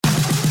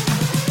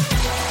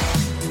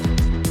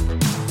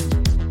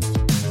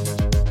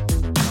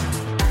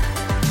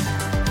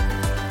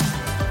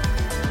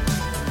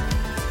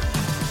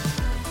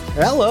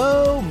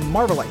Hello,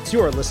 Marvelites.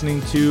 You are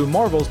listening to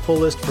Marvel's pull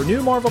list for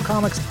new Marvel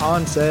comics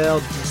on sale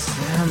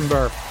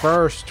December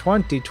 1st,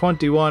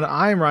 2021.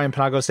 I'm Ryan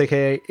Penagos,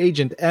 aka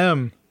Agent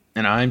M.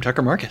 And I'm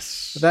Tucker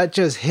Marcus. That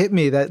just hit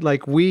me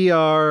that we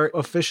are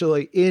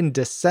officially in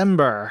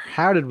December.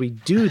 How did we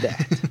do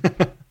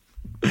that?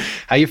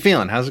 How you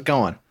feeling? How's it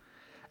going?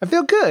 I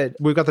feel good.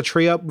 We've got the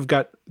tree up. We've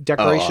got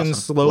decorations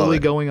awesome. slowly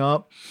going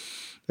up.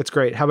 It's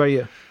great. How about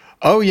you?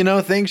 Oh,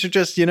 things are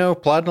just,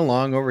 plodding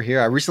along over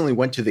here. I recently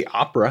went to the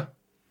opera.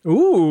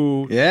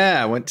 Ooh. Yeah,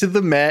 I went to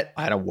the Met.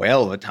 I had a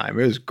whale of a time.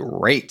 It was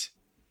great.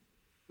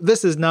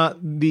 This is not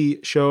the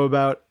show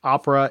about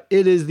opera.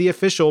 It is the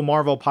official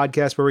Marvel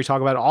podcast where we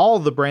talk about all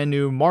the brand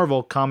new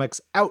Marvel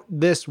comics out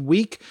this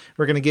week.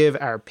 We're going to give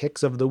our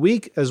picks of the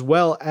week as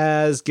well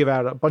as give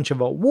out a bunch of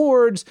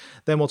awards.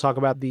 Then we'll talk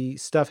about the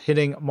stuff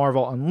hitting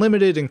Marvel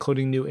Unlimited,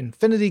 including new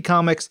Infinity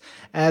comics,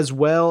 as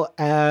well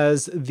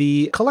as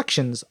the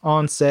collections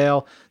on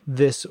sale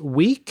this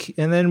week.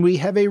 And then we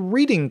have a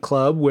reading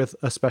club with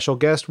a special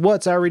guest.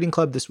 What's our reading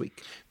club this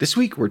week? This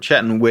week we're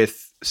chatting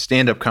with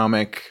stand-up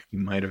comic. You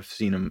might have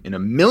seen him in a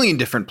million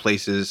different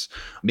places,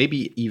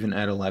 maybe even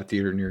at a live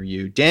theater near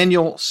you.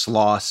 Daniel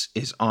Sloss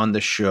is on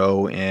the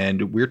show,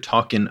 and we're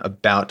talking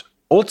about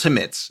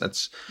Ultimates.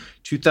 That's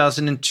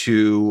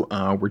 2002.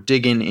 We're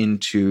digging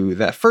into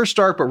that first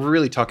arc, but we're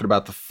really talking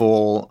about the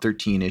full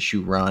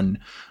 13-issue run.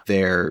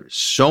 There's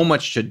so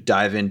much to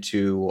dive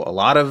into, a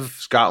lot of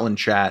Scotland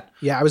chat.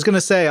 Yeah, I was going to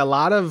say a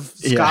lot of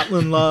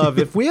Scotland love.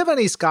 If we have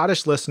any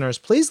Scottish listeners,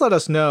 please let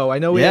us know. I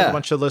know we have a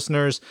bunch of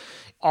listeners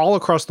all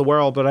across the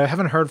world, but I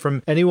haven't heard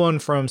from anyone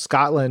from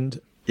Scotland.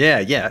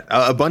 Yeah.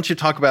 A bunch of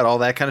talk about all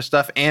that kind of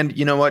stuff. And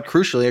you know what?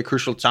 Crucially, a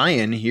crucial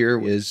tie-in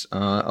here is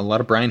a lot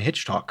of Brian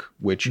Hitch talk,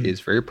 which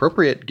is very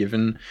appropriate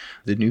given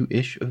the new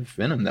issue of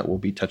Venom that we'll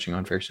be touching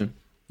on very soon.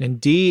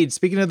 Indeed.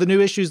 Speaking of the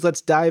new issues,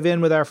 let's dive in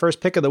with our first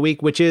pick of the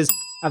week, which is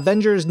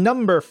Avengers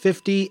number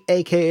 50,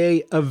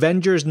 aka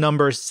Avengers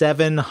number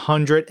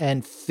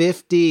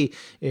 750,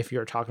 if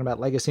you're talking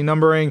about legacy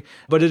numbering.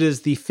 But it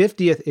is the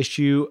 50th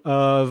issue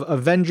of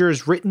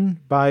Avengers, written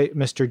by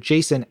Mr.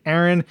 Jason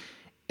Aaron.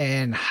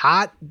 And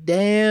hot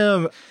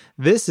damn,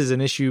 this is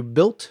an issue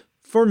built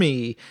for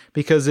me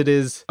because it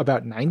is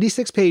about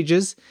 96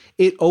 pages.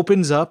 It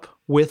opens up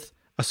with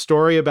a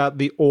story about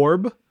the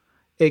Orb,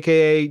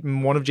 aka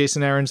one of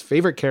Jason Aaron's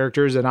favorite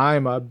characters, and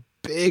I'm a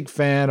big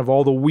fan of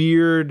all the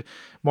weird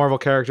Marvel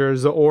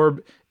characters. The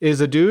Orb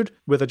is a dude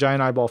with a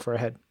giant eyeball for a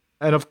head.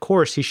 And of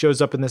course, he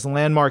shows up in this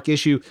landmark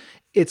issue.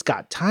 It's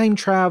got time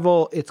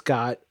travel. It's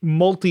got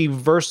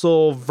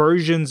multiversal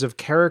versions of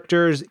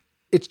characters.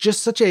 It's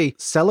just such a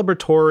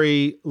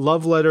celebratory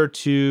love letter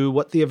to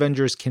what the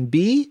Avengers can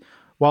be,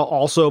 while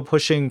also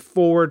pushing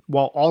forward,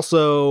 while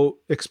also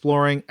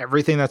exploring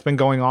everything that's been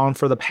going on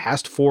for the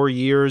past 4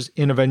 years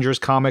in Avengers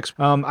comics.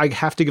 I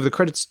have to give the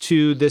credits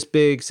to this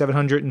big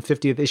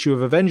 750th issue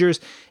of Avengers.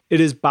 It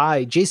is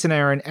by Jason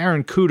Aaron,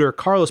 Aaron Kuder,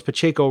 Carlos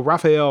Pacheco,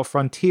 Rafael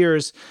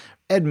Frontiers,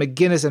 Ed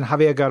McGuinness, and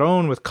Javier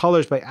Garon, with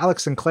colors by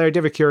Alex Sinclair,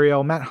 David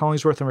Curiel, Matt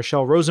Hollingsworth, and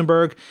Rochelle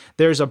Rosenberg.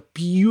 There's a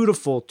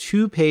beautiful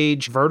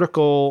 2-page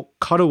vertical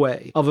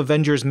cutaway of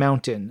Avengers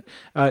Mountain.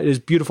 It is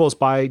beautiful. It's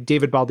by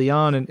David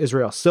Baldeon and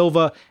Israel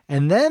Silva.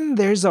 And then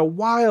there's a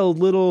wild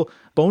little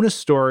bonus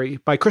story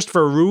by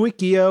Christopher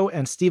Ruicchio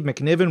and Steve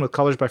McNiven, with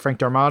colors by Frank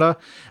Darmada.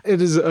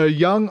 It is a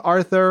young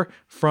Arthur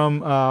from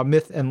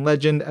Myth and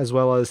Legend, as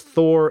well as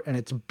Thor, and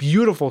it's a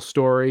beautiful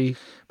story.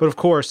 But of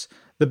course,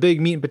 the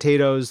big meat and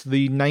potatoes,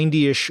 the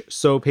 90-ish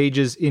so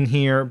pages in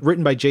here,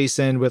 written by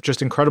Jason with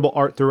just incredible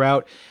art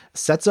throughout,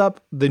 sets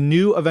up the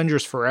new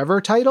Avengers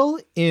Forever title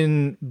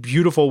in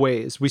beautiful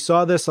ways. We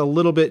saw this a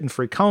little bit in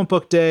Free Comic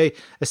Book Day,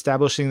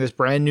 establishing this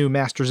brand new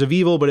Masters of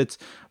Evil, but it's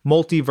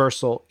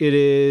multiversal. It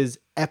is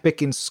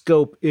epic in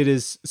scope. It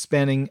is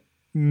spanning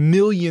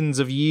millions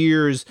of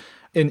years,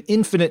 an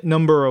infinite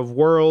number of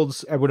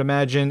worlds. I would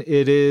imagine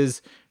it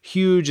is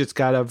huge. It's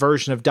got a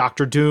version of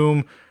Doctor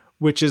Doom,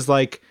 which is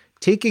like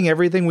taking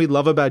everything we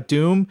love about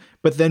Doom,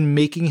 but then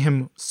making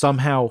him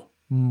somehow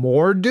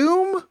more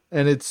Doom.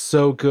 And it's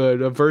so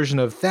good. A version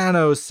of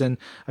Thanos and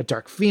a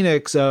Dark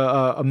Phoenix,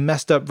 a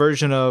messed up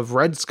version of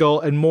Red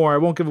Skull, and more. I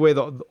won't give away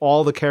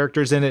all the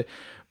characters in it,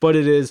 but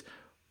it is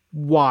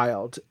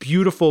wild.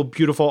 Beautiful,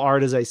 beautiful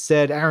art, as I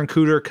said. Aaron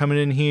Kuder coming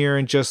in here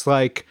and just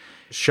like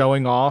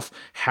showing off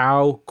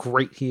how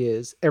great he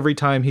is every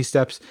time he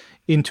steps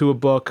into a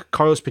book.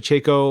 Carlos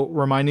Pacheco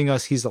reminding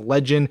us he's a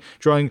legend,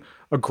 drawing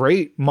a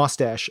great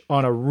mustache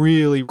on a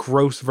really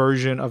gross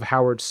version of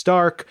Howard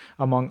Stark,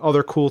 among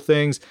other cool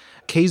things.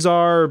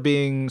 Kazar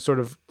being sort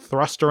of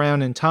thrust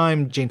around in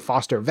time, Jane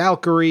Foster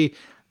Valkyrie.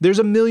 There's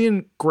a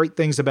million great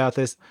things about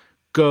this.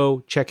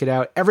 Go check it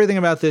out. Everything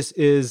about this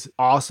is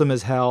awesome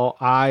as hell.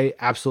 I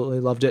absolutely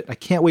loved it. I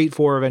can't wait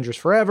for Avengers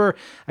Forever.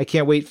 I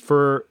can't wait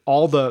for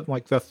all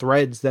the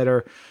threads that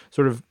are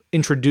sort of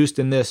introduced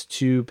in this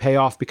to pay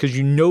off, because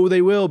you know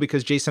they will,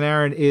 because Jason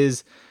Aaron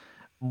is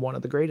one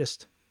of the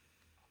greatest.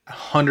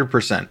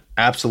 100%.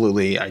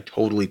 Absolutely. I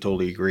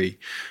totally agree.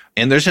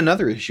 And there's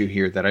another issue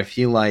here that I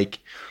feel like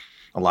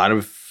a lot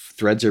of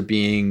threads are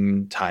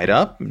being tied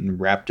up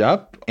and wrapped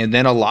up, and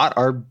then a lot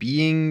are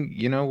being,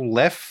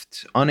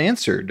 left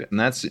unanswered. And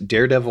that's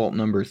Daredevil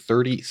number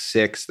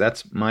 36.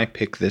 That's my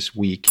pick this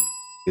week.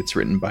 It's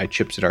written by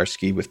Chip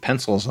Zdarsky with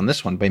pencils on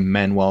this one by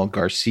Manuel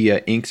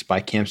Garcia, inks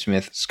by Cam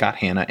Smith, Scott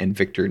Hanna, and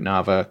Victor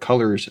Nava,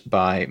 colors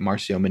by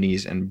Marcio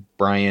Moniz and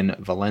Brian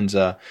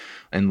Valenza,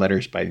 and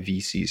letters by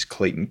VC's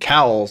Clayton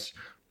Cowles.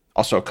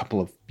 Also a couple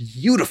of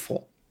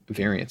beautiful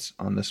variants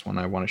on this one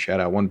I want to shout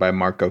out. One by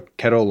Marco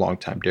Ketto,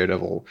 longtime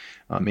Daredevil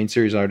main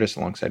series artist,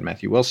 alongside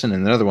Matthew Wilson,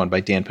 and another one by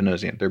Dan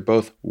Panosian. They're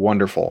both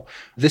wonderful.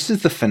 This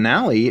is the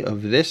finale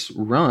of this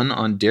run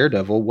on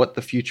Daredevil. What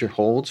the future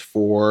holds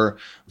for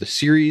the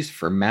series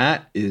for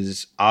Matt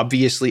is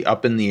obviously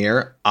up in the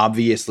air.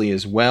 Obviously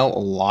as well, a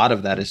lot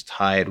of that is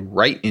tied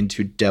right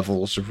into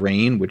Devil's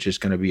Reign, which is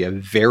going to be a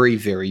very,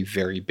 very,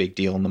 very big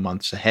deal in the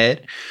months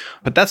ahead.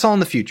 But that's all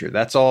in the future.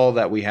 That's all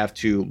that we have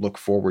to look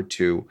forward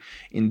to.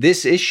 In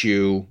this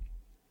issue,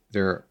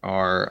 there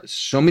are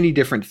so many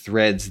different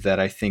threads that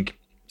I think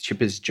Chip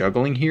is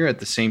juggling here at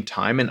the same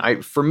time.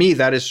 And for me,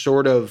 that is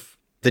sort of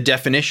the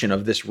definition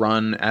of this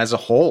run as a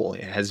whole.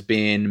 It has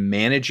been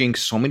managing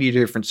so many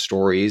different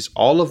stories,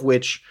 all of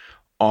which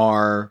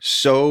are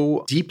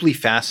so deeply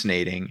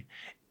fascinating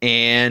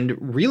and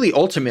really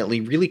ultimately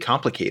really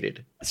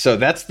complicated. So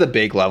that's the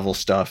big level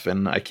stuff.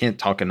 And I can't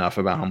talk enough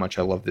about how much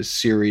I love this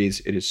series.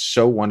 It is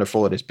so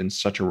wonderful. It has been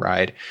such a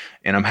ride.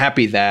 And I'm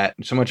happy that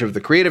so much of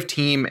the creative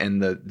team and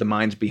the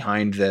minds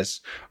behind this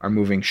are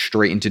moving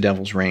straight into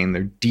Devil's Reign.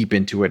 They're deep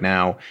into it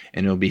now,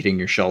 and it'll be hitting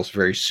your shelves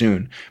very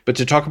soon. But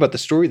to talk about the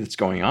story that's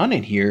going on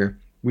in here,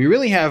 we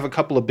really have a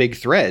couple of big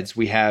threads.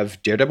 We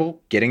have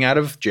Daredevil getting out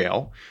of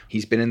jail.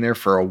 He's been in there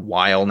for a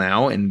while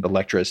now, and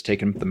Elektra has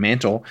taken the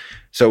mantle.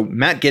 So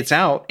Matt gets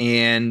out,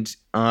 and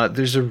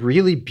there's a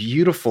really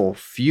beautiful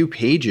few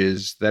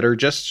pages that are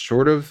just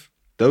sort of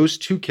those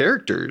two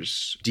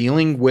characters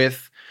dealing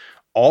with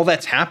all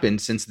that's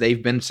happened since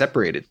they've been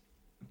separated.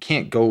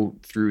 Can't go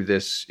through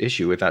this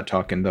issue without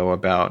talking, though,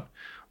 about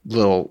a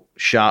little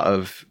shot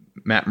of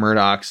Matt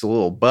Murdock's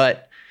little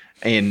butt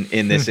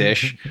in this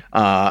ish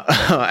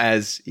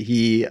as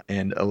he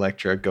and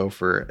Elektra go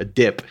for a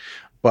dip.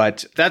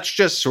 But that's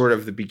just sort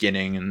of the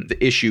beginning, and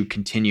the issue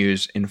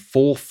continues in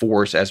full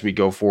force as we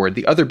go forward.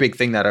 The other big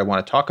thing that I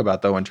want to talk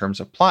about, though, in terms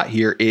of plot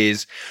here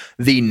is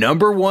the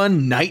number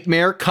one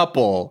nightmare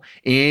couple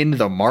in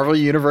the Marvel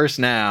Universe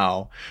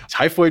now,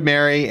 Typhoid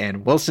Mary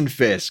and Wilson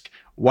Fisk.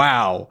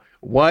 Wow,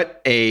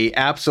 what a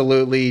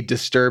absolutely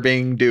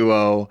disturbing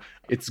duo.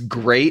 It's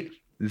great.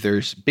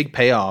 There's big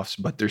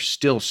payoffs, but there's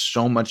still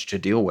so much to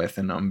deal with.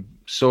 And I'm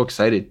so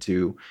excited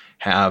to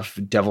have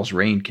Devil's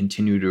Reign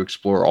continue to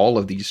explore all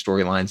of these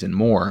storylines and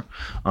more.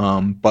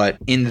 But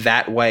in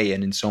that way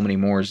and in so many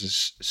more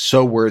is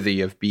so worthy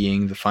of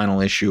being the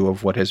final issue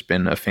of what has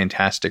been a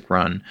fantastic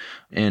run.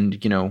 And,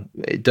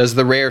 it does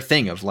the rare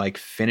thing of like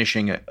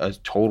finishing a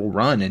total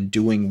run and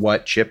doing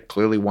what Chip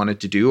clearly wanted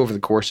to do over the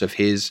course of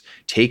his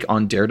take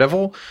on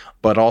Daredevil,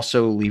 but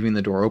also leaving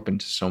the door open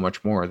to so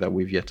much more that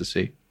we've yet to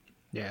see.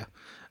 Yeah.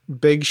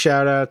 Big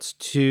shout outs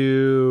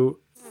to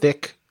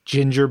thick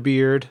ginger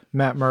beard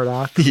Matt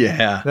Murdock.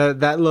 Yeah.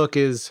 That look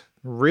is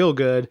real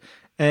good.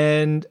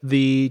 And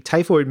the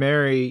Typhoid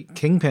Mary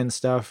Kingpin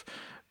stuff,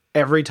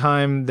 every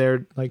time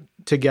they're like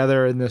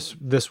together in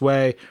this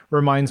way,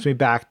 reminds me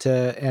back to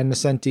Ann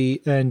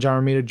Nesenti and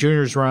John Romita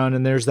Jr.'s run.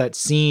 And there's that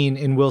scene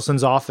in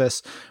Wilson's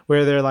office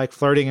where they're like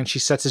flirting and she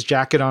sets his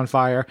jacket on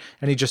fire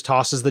and he just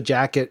tosses the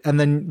jacket. And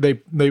then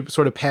they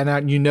sort of pan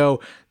out and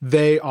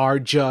they are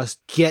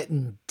just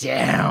getting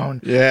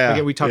down. Yeah.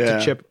 Again, we talked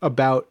to Chip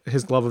about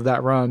his love of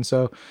that run.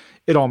 So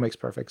it all makes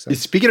perfect sense.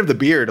 Speaking of the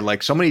beard,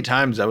 like so many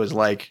times I was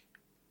like,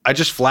 I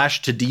just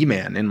flashed to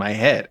D-Man in my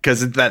head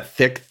because it's that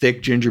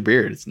thick ginger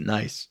beard. It's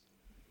nice.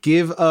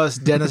 Give us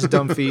Dennis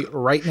Dunphy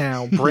right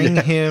now. Bring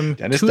him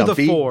Dennis to Dunphy,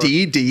 the fore.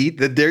 DD.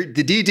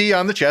 The DD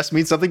on the chest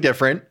means something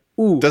different.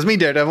 Ooh. Doesn't mean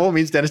Daredevil. It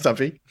means Dennis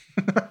Dunphy.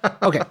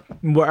 Okay.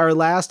 Our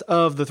last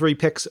of the 3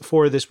 picks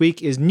for this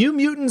week is New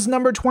Mutants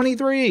number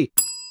 23.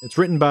 It's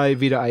written by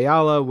Vita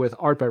Ayala with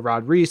art by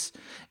Rod Reese,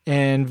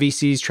 and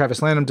VC's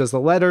Travis Lanham does the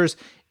letters.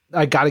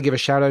 I got to give a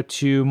shout out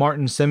to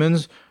Martin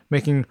Simmons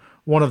making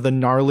one of the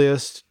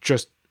gnarliest,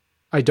 just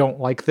I don't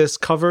like this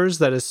covers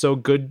that is so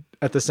good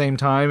at the same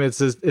time.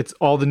 It's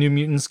all the New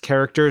Mutants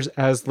characters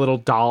as little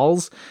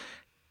dolls.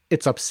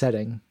 It's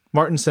upsetting.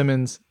 Martin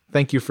Simmons,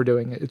 thank you for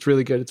doing it. It's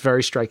really good. It's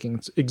very striking.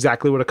 It's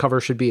exactly what a cover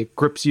should be. It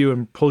grips you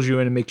and pulls you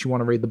in and makes you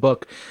want to read the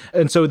book.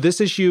 And so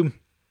this issue,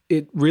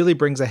 it really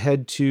brings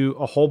ahead to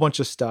a whole bunch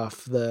of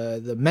stuff.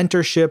 The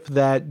mentorship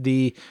that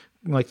the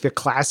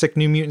classic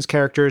New Mutants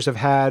characters have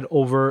had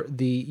over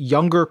the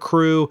younger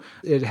crew.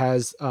 It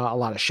has a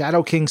lot of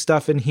Shadow King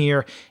stuff in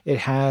here. It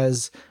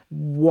has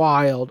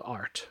wild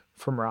art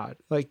from Rod.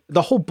 Like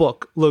the whole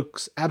book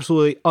looks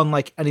absolutely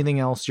unlike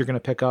anything else you're going to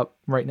pick up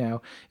right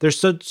now. There's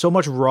so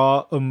much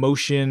raw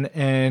emotion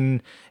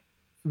and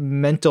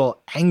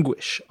mental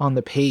anguish on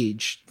the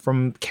page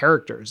from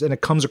characters, and it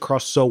comes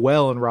across so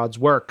well in Rod's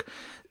work.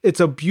 It's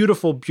a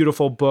beautiful,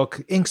 beautiful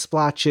book. Ink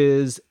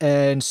splotches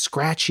and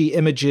scratchy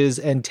images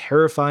and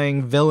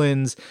terrifying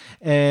villains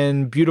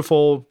and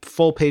beautiful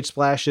full-page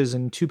splashes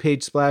and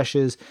two-page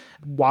splashes,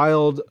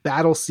 wild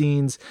battle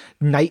scenes,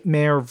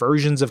 nightmare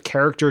versions of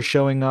characters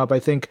showing up. I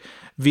think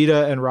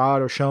Vita and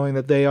Rod are showing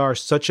that they are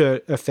such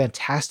a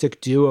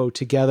fantastic duo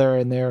together,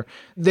 and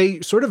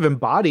they sort of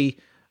embody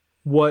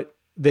what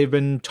they've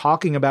been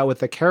talking about with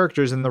the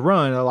characters in the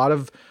run. A lot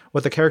of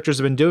what the characters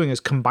have been doing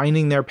is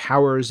combining their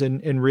powers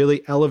and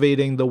really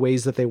elevating the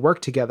ways that they work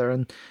together.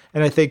 And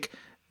I think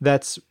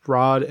that's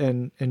Rod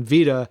and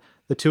Vita.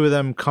 The two of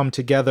them come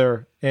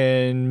together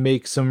and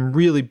make some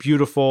really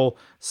beautiful,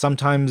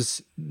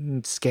 sometimes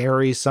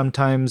scary,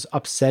 sometimes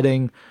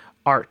upsetting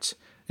art.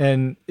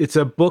 And it's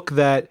a book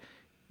that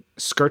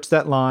skirts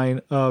that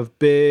line of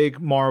big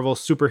Marvel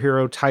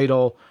superhero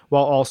title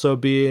while also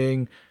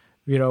being,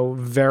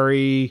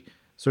 very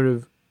sort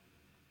of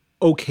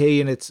okay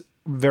in its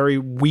very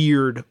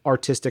weird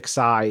artistic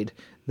side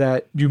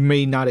that you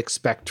may not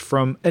expect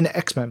from an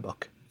X-Men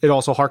book. It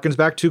also harkens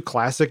back to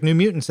classic New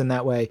Mutants in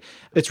that way.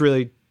 It's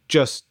really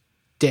just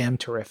damn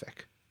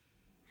terrific.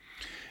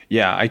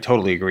 Yeah, I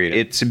totally agree.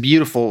 It's a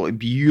beautiful,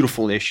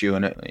 beautiful issue,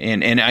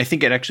 and I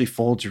think it actually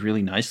folds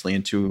really nicely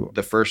into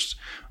the first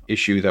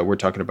issue that we're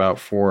talking about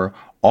for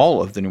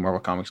all of the new Marvel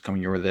comics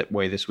coming your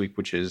way this week,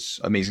 which is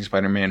Amazing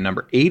Spider-Man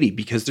number 80,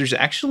 because there's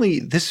actually,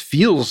 this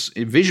feels,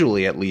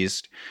 visually at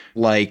least,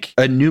 like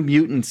a New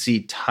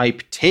Mutancy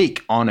type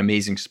take on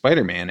Amazing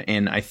Spider-Man.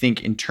 And I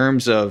think in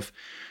terms of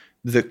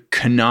the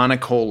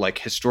canonical, like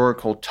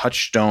historical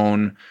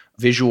touchstone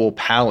visual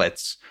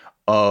palettes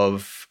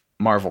of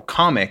Marvel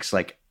comics,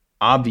 like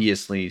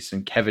obviously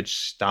Sienkiewicz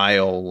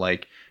style,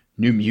 like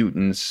New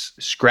Mutants,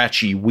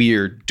 scratchy,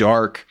 weird,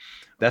 dark.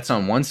 That's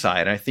on one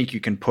side. I think you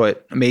can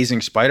put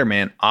Amazing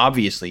Spider-Man,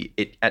 obviously,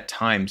 it at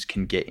times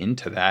can get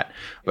into that.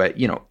 But,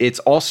 it's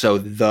also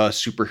the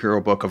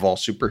superhero book of all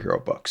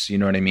superhero books. You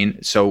know what I mean?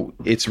 So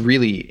it's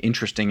really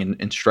interesting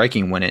and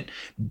striking when it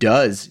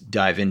does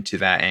dive into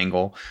that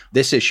angle.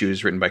 This issue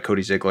is written by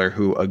Cody Ziegler,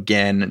 who,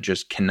 again,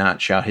 just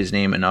cannot shout his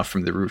name enough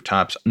from the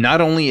rooftops.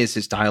 Not only is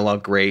his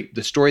dialogue great,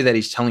 the story that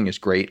he's telling is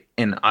great.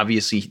 And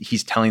obviously,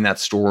 he's telling that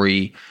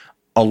story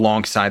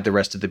alongside the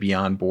rest of the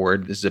Beyond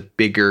board. This is a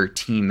bigger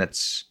team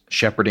that's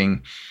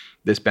shepherding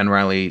this Ben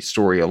Reilly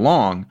story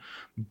along,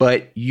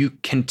 but you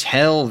can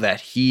tell that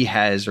he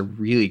has a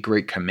really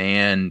great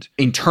command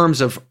in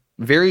terms of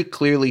very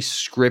clearly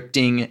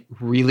scripting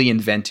really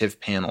inventive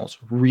panels,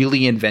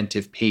 really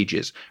inventive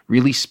pages,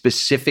 really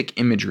specific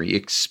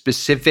imagery,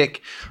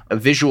 specific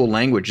visual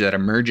language that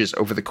emerges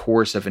over the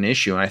course of an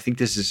issue. And I think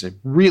this is a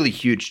really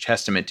huge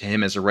testament to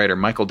him as a writer.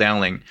 Michael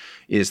Dowling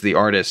is the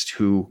artist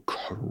who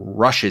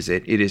crushes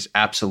it. It is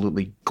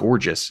absolutely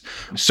gorgeous.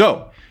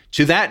 So,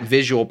 to that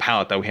visual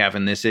palette that we have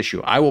in this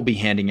issue, I will be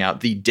handing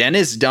out the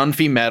Dennis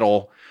Dunphy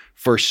medal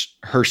for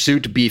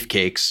Hirsute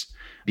Beefcakes,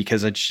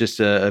 because it's just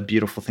a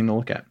beautiful thing to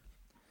look at.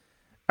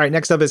 All right,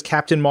 next up is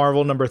Captain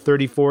Marvel number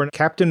 34. And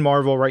Captain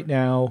Marvel right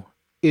now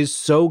is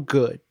so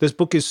good. This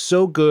book is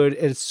so good,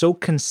 and it's so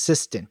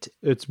consistent.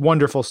 It's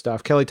wonderful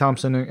stuff. Kelly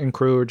Thompson and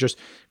crew are just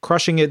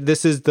crushing it.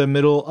 This is the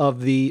middle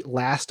of the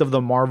last of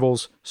the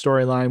Marvels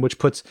storyline, which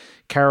puts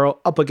Carol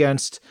up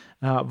against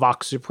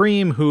Vox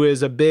Supreme, who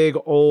is a big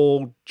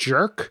old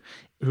jerk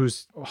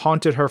who's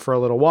haunted her for a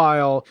little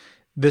while.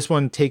 This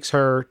one takes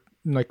her,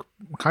 like,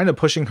 kind of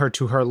pushing her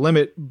to her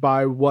limit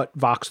by what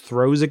Vox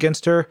throws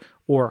against her,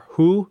 or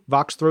who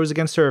Vox throws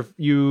against her. If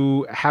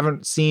you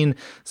haven't seen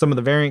some of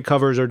the variant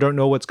covers or don't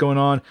know what's going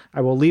on,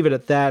 I will leave it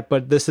at that.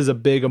 But this is a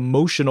big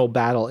emotional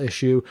battle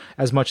issue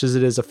as much as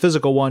it is a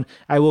physical one.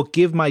 I will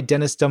give my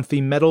Dennis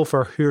Dunphy medal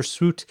for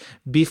Hirsute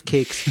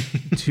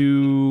Beefcakes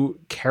to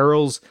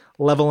Carol's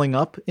leveling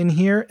up in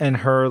here and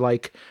her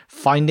like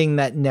finding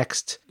that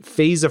next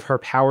phase of her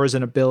powers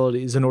and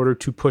abilities in order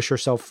to push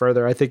herself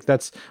further. I think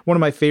that's one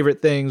of my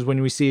favorite things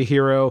when we see a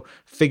hero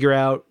figure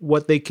out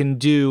what they can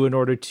do in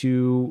order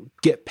to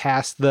get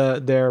past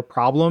their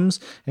problems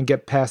and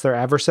get past their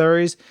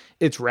adversaries.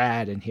 It's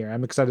rad in here.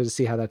 I'm excited to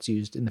see how that's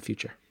used in the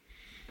future.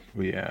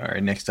 Yeah. All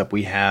right. Next up,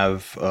 we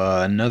have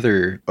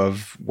another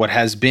of what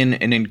has been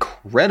an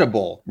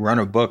incredible run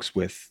of books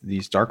with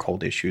these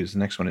Darkhold issues. The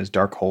next one is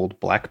Darkhold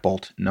Black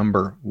Bolt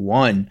number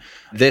 1.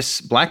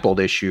 This Black Bolt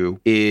issue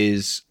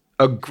is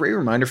a great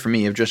reminder for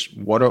me of just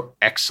what an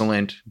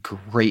excellent,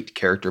 great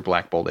character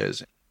Black Bolt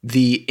is.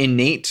 The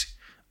innate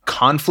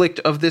conflict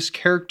of this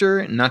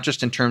character, not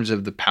just in terms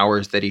of the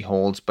powers that he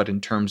holds, but in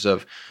terms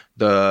of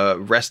the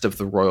rest of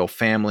the royal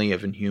family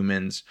of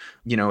Inhumans.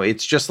 You know,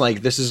 it's just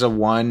like this is a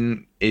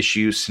one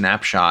issue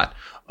snapshot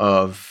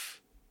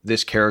of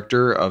this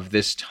character, of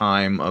this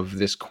time, of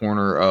this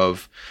corner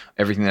of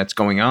everything that's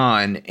going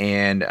on.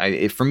 And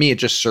for me, it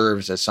just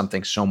serves as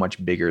something so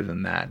much bigger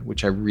than that,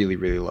 which I really,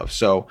 really love.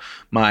 So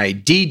my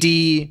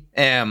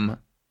DDM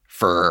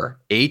for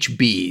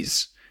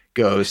HBs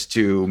goes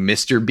to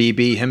Mr.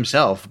 BB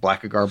himself,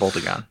 Blackagar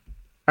Boltagon.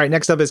 All All right,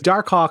 next up is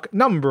Darkhawk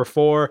number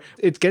 4.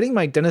 It's getting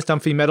my Dennis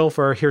Dunphy Medal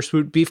for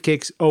Hirsute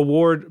Beefcakes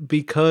award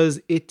because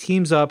it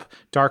teams up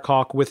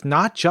Darkhawk with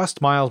not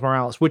just Miles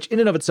Morales, which in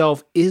and of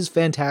itself is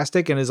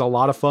fantastic and is a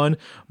lot of fun,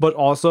 but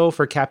also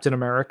for Captain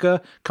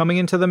America coming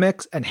into the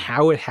mix and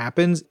how it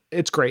happens.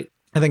 It's great.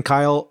 I think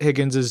Kyle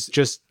Higgins is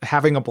just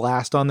having a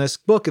blast on this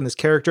book and this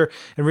character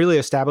and really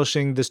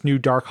establishing this new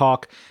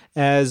Darkhawk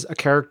as a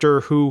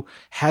character who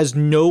has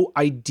no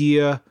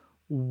idea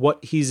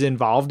what he's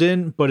involved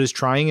in, but is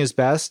trying his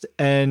best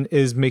and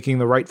is making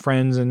the right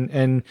friends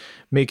and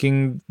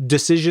making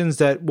decisions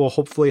that will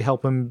hopefully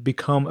help him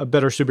become a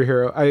better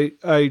superhero.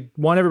 I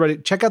want everybody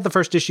to check out the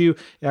first issue.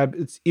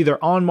 It's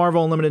either on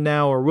Marvel Unlimited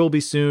now or will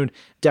be soon.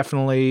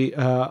 Definitely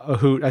a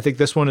hoot. I think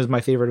this one is my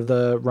favorite of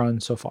the run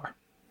so far.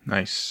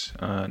 Nice.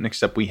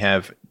 Next up, we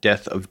have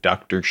Death of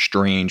Doctor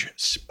Strange,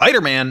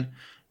 Spider-Man,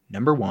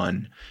 number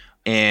 1.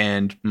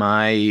 And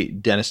my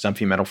Dennis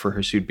Dunphy Medal for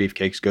Hirsute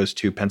Beefcakes goes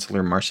to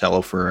penciler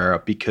Marcelo Ferreira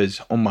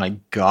because, oh my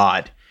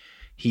God,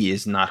 he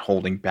is not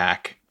holding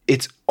back.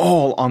 It's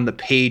all on the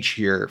page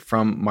here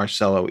from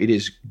Marcelo. It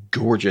is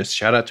gorgeous.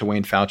 Shout out to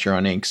Wayne Foucher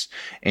on inks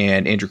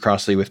and Andrew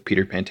Crossley with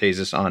Peter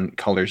Pantazis on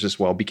colors as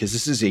well, because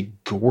this is a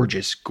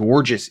gorgeous,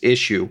 gorgeous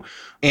issue.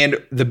 And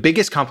the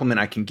biggest compliment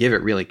I can give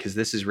it, really, because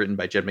this is written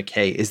by Jed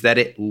MacKay, is that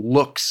it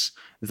looks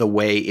the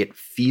way it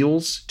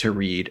feels to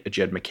read a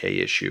Jed MacKay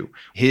issue.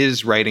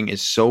 His writing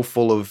is so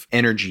full of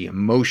energy,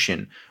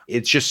 emotion.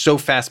 It's just so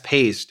fast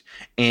paced.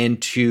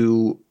 And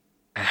to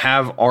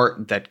have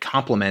art that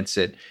complements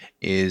it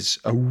is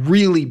a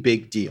really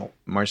big deal.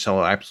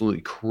 Marcelo absolutely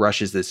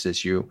crushes this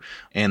issue.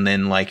 And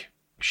then,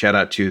 shout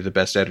out to the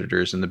best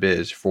editors in the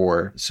biz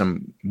for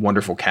some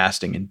wonderful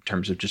casting in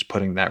terms of just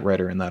putting that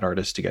writer and that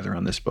artist together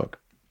on this book.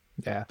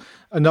 Yeah.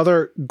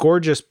 Another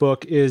gorgeous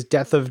book is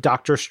Death of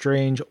Doctor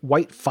Strange,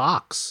 White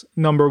Fox,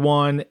 number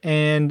 1.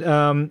 And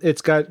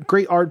it's got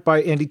great art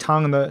by Andy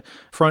Tong on the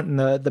front and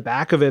the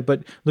back of it.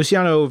 But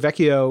Luciano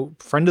Vecchio,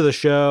 friend of the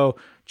show,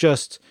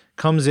 just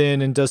comes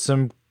in and does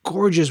some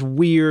gorgeous,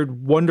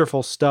 weird,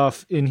 wonderful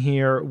stuff in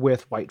here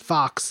with White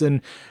Fox.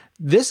 And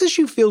this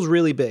issue feels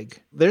really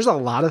big. There's a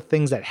lot of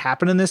things that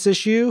happen in this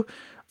issue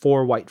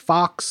for White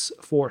Fox,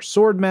 for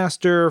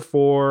Swordmaster,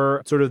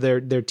 for sort of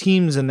their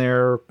teams and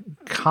their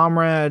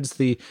comrades,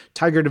 the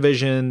Tiger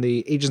Division,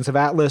 the Agents of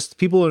Atlas,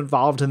 people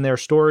involved in their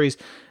stories.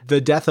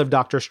 The death of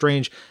Doctor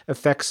Strange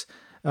affects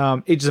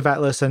Agents of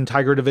Atlas and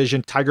Tiger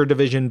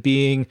Division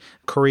being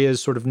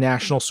Korea's sort of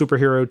national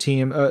superhero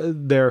team,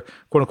 their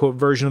quote-unquote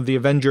version of the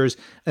Avengers,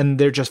 and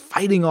they're just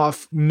fighting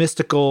off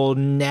mystical,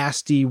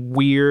 nasty,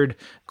 weird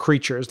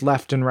creatures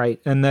left and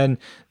right. And then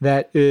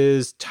that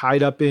is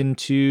tied up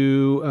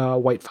into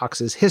White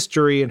Fox's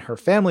history and her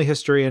family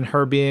history and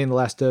her being the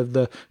last of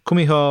the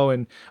Kumiho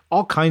and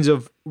all kinds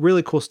of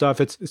really cool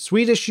stuff. It's a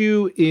sweet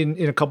issue in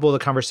a couple of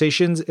the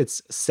conversations.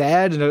 It's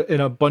sad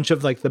in a bunch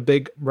of the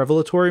big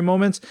revelatory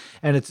moments,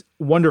 and it's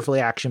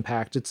wonderfully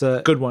action-packed. It's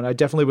a good one. I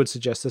definitely would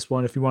suggest this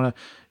one if you want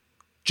to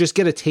just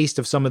get a taste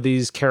of some of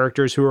these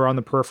characters who are on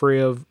the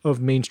periphery of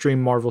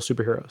mainstream Marvel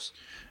superheroes.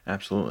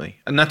 Absolutely.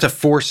 And not to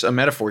force a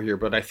metaphor here,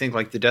 but I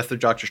think the Death of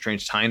Doctor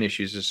Strange tie-in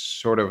issues is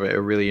sort of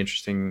a really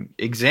interesting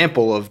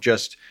example of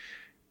just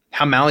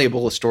how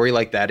malleable a story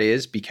like that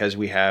is, because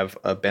we have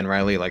a Ben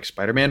Reilly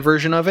Spider-Man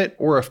version of it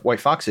or a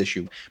White Fox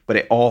issue, but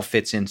it all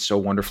fits in so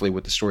wonderfully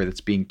with the story that's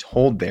being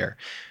told there.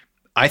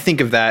 I think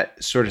of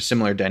that sort of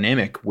similar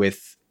dynamic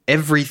with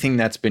everything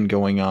that's been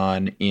going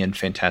on in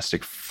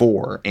Fantastic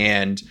Four.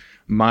 And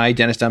my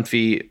Dennis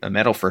Dunphy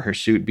Medal for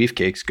Hirsute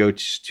Beefcakes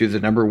goes to the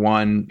number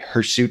 1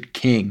 Hirsute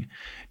King,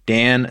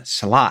 Dan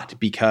Slott,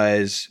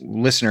 because,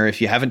 listener,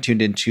 if you haven't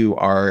tuned into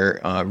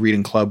our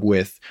reading club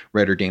with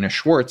writer Dana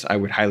Schwartz, I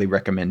would highly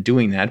recommend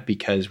doing that,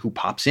 because who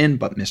pops in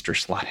but Mr.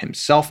 Slott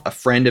himself, a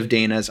friend of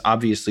Dana's,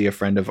 obviously a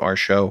friend of our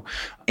show.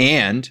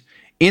 And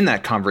in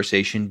that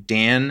conversation,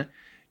 Dan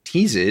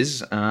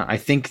teases, I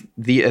think,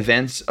 the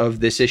events of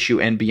this issue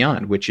and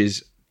beyond, which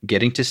is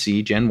getting to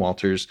see Jen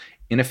Walters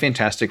in a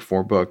Fantastic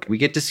Four book. We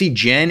get to see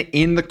Jen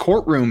in the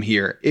courtroom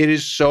here. It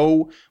is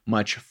so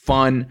much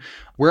fun.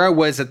 Where I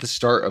was at the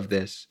start of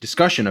this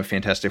discussion of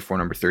Fantastic Four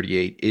number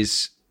 38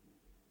 is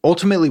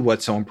ultimately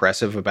what's so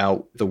impressive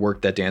about the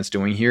work that Dan's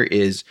doing here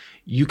is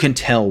you can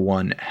tell,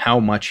 one, how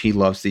much he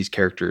loves these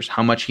characters,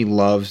 how much he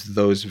loves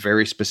those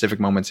very specific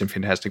moments in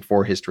Fantastic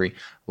Four history,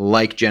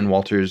 like Jen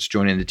Walters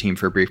joining the team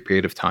for a brief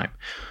period of time.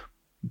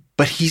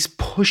 But he's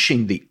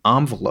pushing the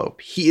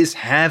envelope. He is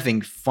having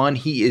fun.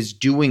 He is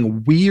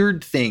doing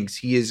weird things.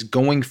 He is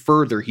going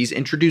further. He's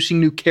introducing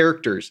new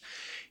characters.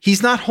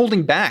 He's not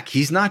holding back.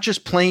 He's not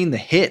just playing the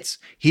hits.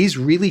 He's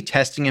really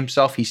testing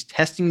himself. He's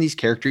testing these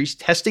characters. He's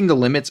testing the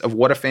limits of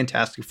what a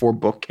Fantastic Four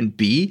book can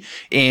be.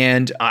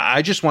 And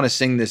I just want to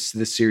sing this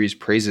series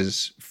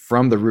praises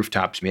from the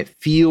rooftops. It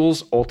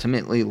feels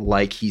ultimately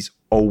like he's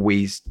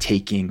always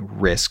taking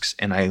risks.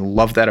 And I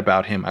love that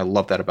about him. I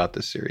love that about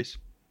this series.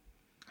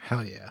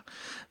 Hell yeah.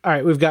 All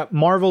right, we've got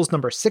Marvel's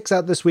number 6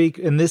 out this week,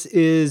 and this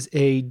is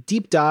a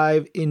deep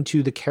dive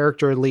into the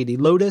character Lady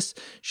Lotus.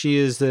 She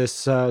is this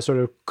sort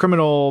of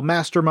criminal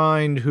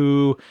mastermind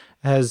who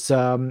has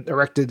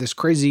erected this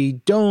crazy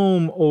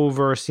dome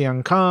over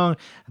Siang Kang,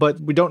 but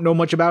we don't know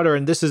much about her.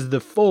 And this is the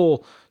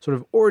full sort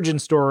of origin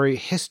story,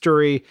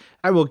 history.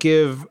 I will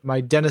give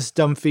my Dennis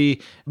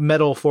Dunphy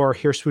Medal for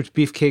Hirsute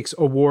Beefcakes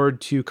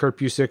award to Kurt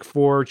Busiek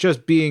for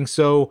just being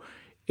so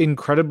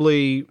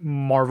incredibly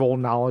Marvel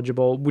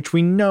knowledgeable, which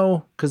we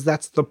know because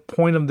that's the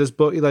point of this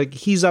book. Like,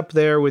 he's up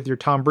there with your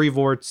Tom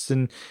Brevoorts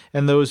and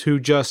those who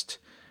just,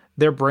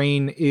 their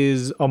brain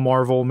is a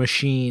Marvel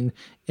machine,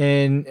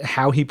 and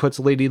how he puts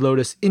Lady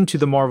Lotus into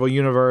the Marvel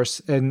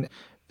universe and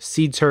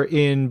seeds her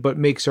in, but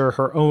makes her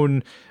her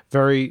own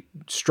very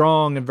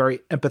strong and very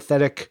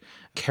empathetic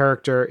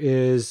character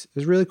is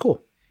really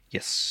cool.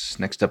 Yes.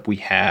 Next up, we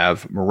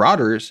have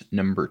Marauders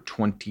number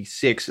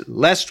 26.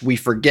 Lest we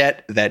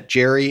forget that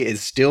Jerry is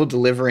still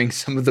delivering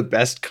some of the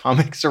best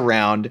comics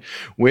around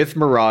with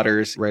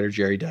Marauders. Writer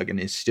Jerry Duggan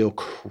is still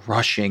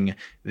crushing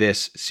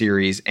this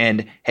series.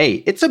 And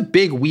hey, it's a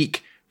big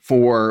week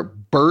for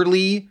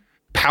burly,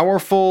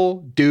 powerful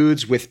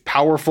dudes with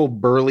powerful,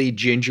 burly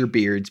ginger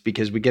beards,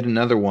 because we get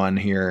another one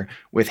here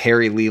with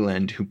Harry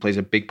Leland, who plays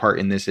a big part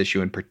in this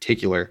issue in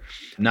particular.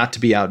 Not to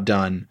be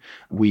outdone,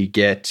 we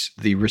get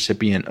the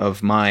recipient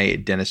of my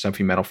Dennis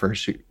Dunphy Medal for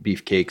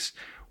Beefcakes,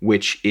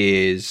 which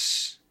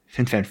is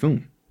Fin Fang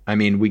Foom. I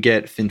mean, we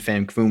get Fin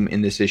Fang Foom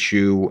in this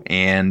issue,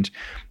 and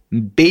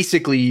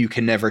basically you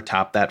can never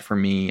top that for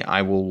me.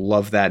 I will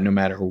love that no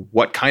matter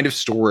what kind of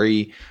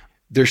story.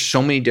 There's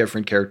so many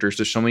different characters.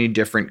 There's so many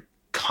different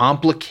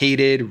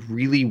complicated,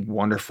 really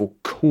wonderful,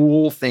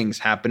 cool things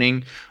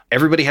happening.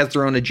 Everybody has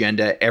their own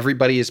agenda.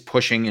 Everybody is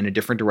pushing in a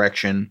different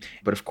direction.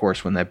 But of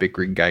course, when that big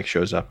green guy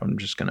shows up, I'm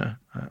just gonna,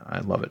 I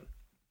love it.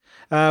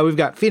 We've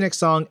got Phoenix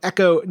Song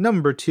Echo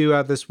number 2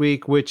 out this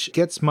week, which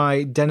gets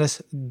my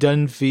Dennis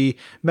Dunphy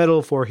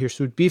Medal for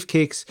Hirsute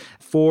Beefcakes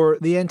for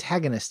the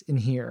antagonist in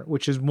here,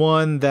 which is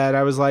one that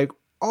I was like,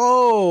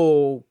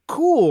 oh,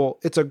 cool.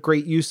 It's a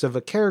great use of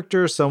a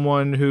character,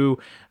 someone who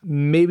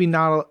maybe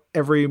not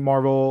every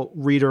Marvel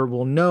reader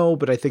will know,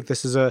 but I think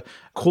this is a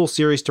cool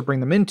series to bring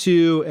them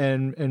into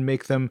and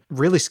make them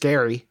really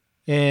scary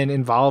and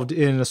involved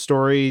in a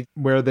story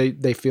where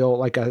they feel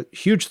like a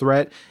huge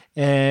threat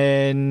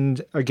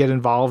and get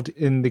involved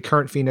in the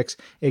current Phoenix,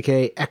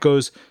 aka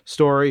Echo's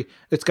story.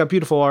 It's got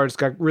beautiful art. It's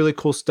got really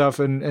cool stuff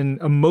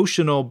and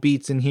emotional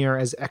beats in here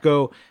as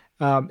Echo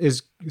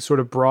is sort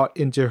of brought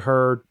into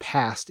her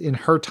past, in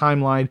her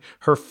timeline,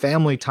 her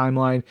family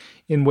timeline,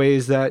 in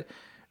ways that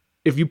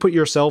if you put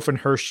yourself in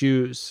her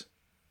shoes,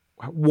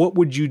 what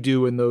would you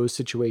do in those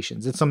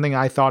situations? It's something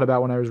I thought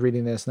about when I was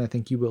reading this, and I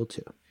think you will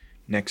too.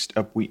 Next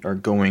up, we are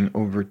going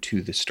over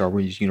to the Star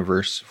Wars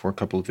universe for a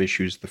couple of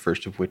issues, the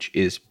first of which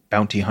is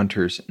Bounty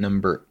Hunters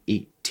number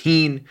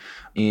 18.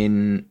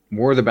 In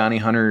War of the Bounty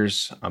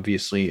Hunters,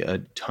 obviously a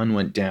ton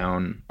went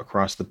down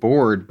across the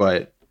board,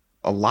 but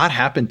a lot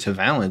happened to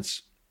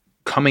Valance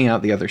coming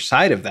out the other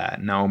side of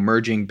that, now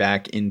emerging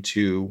back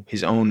into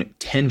his own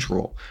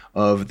tendril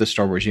of the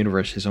Star Wars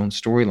universe, his own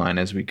storyline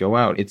as we go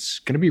out. It's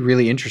going to be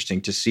really interesting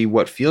to see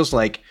what feels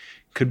like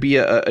could be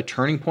a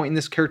turning point in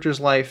this character's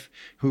life.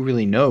 Who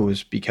really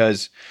knows?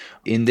 Because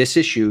in this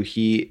issue,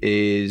 he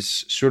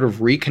is sort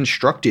of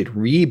reconstructed,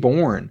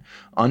 reborn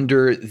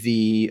under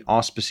the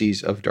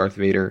auspices of Darth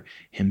Vader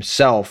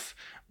himself.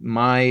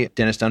 My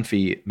Dennis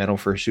Dunphy Medal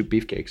for Hirsute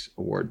Beefcakes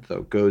award,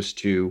 though, goes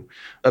to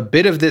a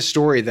bit of this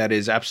story that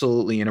is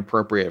absolutely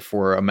inappropriate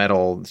for a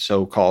medal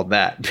so-called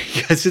that,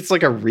 because it's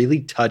like a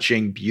really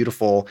touching,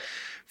 beautiful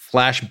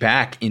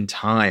flashback in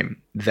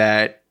time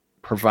that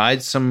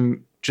provides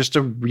just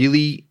a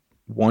really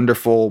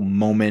wonderful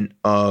moment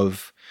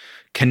of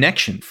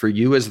connection for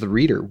you as the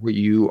reader, where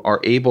you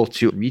are able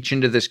to reach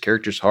into this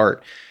character's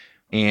heart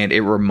and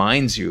it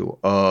reminds you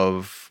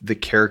of the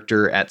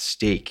character at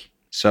stake.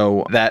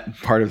 So that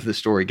part of the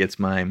story gets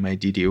my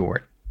DD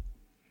award.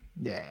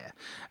 Yeah.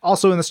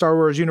 Also in the Star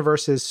Wars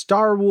universe is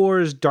Star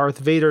Wars Darth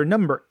Vader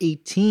number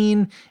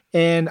 18.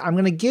 And I'm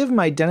going to give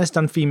my Dennis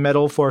Dunphy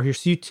Medal for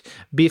Hirsute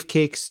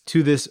Beefcakes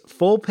to this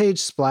full page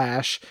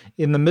splash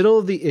in the middle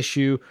of the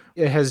issue.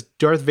 It has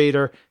Darth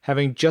Vader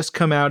having just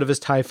come out of his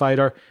TIE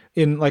fighter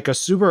in like a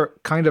super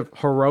kind of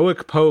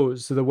heroic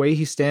pose. So the way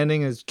he's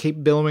standing is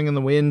cape billowing in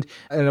the wind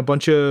and a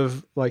bunch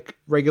of like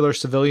regular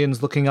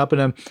civilians looking up at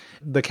him.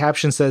 The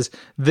caption says,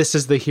 "This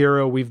is the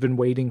hero we've been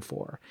waiting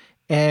for."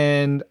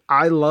 And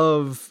I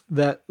love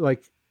that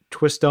like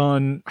twist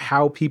on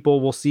how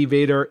people will see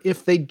Vader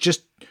if they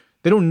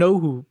don't know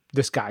who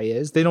this guy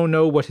is. They don't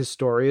know what his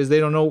story is. They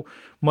don't know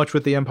much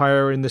with the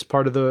Empire in this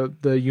part of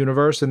the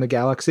universe and the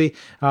galaxy.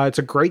 It's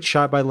a great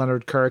shot by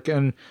Leonard Kirk.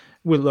 And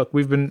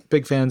we've been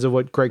big fans of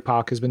what Greg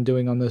Pak has been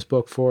doing on this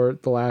book for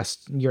the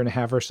last year and a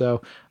half or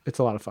so. It's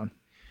a lot of fun.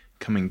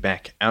 Coming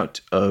back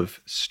out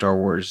of Star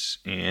Wars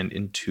and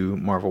into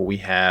Marvel, we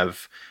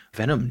have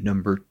Venom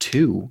number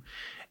 2.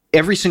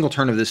 Every single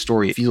turn of this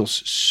story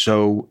feels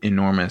so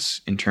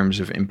enormous in terms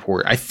of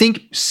import. I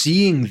think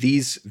seeing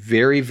these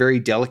very, very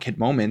delicate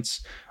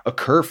moments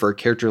occur for a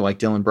character like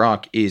Dylan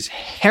Brock is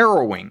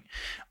harrowing.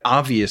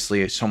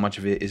 Obviously, so much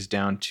of it is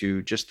down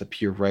to just the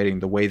pure writing,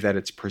 the way that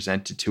it's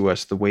presented to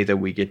us, the way that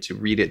we get to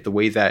read it, the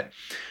way that,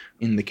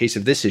 in the case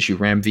of this issue,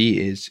 Ram V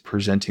is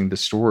presenting the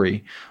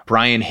story.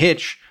 Brian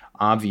Hitch,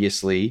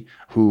 obviously,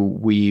 who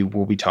we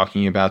will be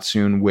talking about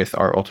soon with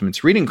our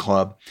Ultimates Reading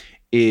Club,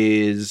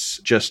 is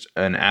just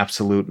an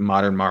absolute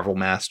modern Marvel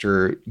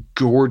master.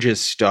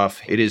 Gorgeous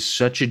stuff. It is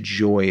such a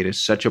joy. It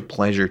is such a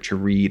pleasure to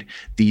read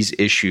these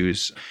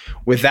issues.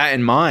 With that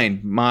in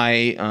mind,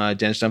 my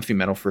Dennis Dunphy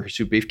medal for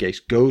Hirsute Beefcakes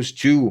goes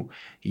to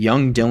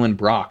young Dylan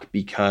Brock,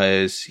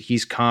 because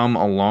he's come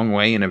a long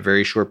way in a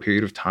very short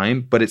period of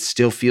time, but it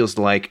still feels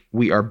like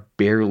we are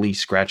barely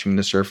scratching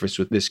the surface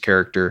with this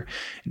character.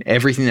 And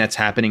everything that's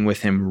happening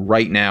with him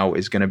right now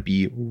is going to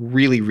be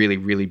really, really,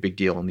 really big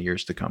deal in the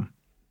years to come.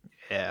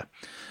 Yeah.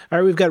 All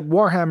right, we've got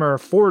Warhammer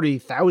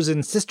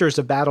 40,000 Sisters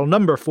of Battle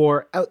number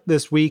 4 out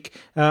this week.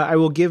 I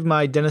will give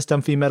my Dennis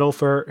Dunphy medal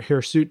for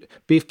Hirsute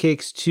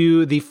Beefcakes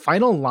to the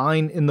final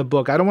line in the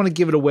book. I don't want to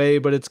give it away,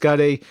 but it's got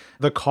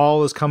the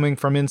call is coming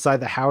from inside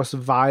the house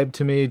vibe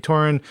to me.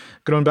 Torrin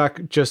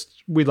Grunbach,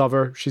 we love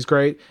her. She's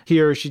great.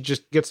 Here, she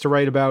just gets to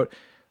write about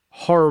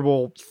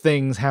horrible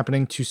things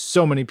happening to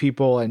so many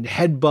people, and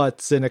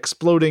headbutts and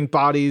exploding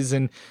bodies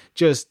and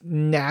just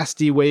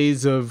nasty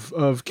ways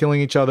of killing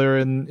each other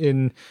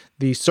in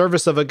the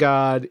service of a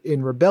god,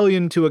 in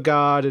rebellion to a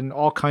god, and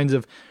all kinds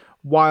of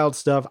wild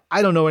stuff.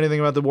 I don't know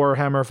anything about the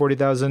Warhammer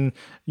 40,000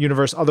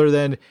 universe other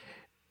than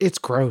it's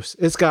gross.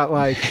 It's got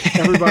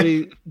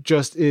everybody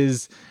just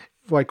is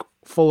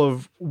full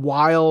of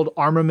wild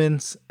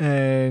armaments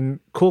and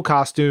cool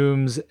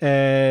costumes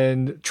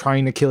and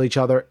trying to kill each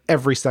other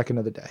every second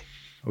of the day.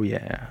 Oh,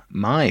 yeah.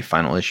 My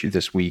final issue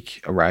this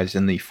week arrives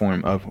in the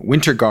form of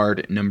Winter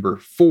Guard number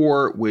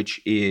 4,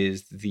 which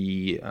is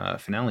the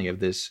finale of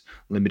this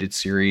limited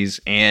series.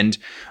 And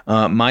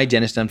my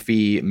Dennis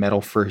Dunphy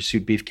medal for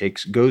Hirsute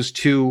Beefcakes goes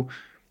to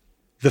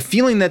the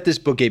feeling that this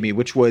book gave me,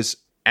 which was,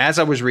 as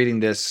I was reading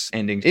this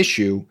ending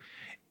issue,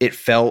 it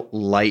felt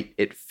light.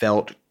 It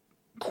felt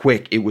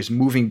quick. It was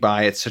moving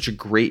by at such a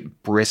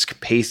great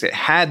brisk pace. It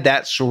had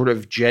that sort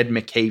of Jed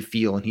McKay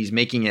feel, and he's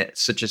making it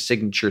such a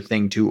signature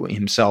thing to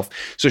himself.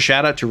 So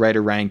shout out to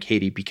writer Ryan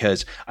Cady,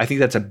 because I think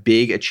that's a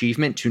big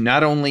achievement to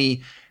not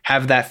only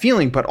have that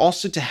feeling, but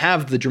also to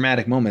have the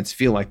dramatic moments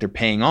feel like they're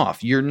paying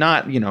off. You're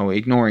not,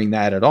 ignoring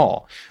that at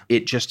all.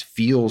 It just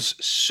feels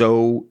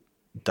so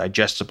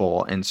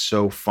digestible and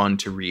so fun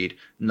to read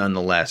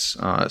nonetheless.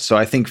 So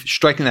I think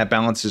striking that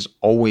balance is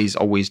always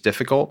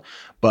difficult,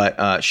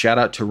 but shout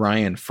out to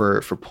Ryan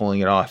for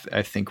pulling it off,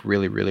 I think,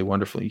 really, really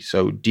wonderfully.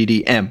 So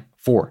DDM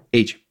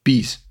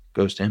 4HBs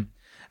goes to him.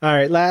 All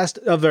right, last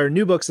of our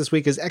new books this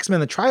week is X-Men: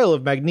 The Trial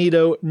of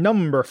Magneto,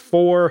 number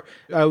 4.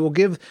 I will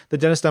give the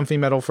Dennis Dunphy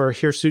medal for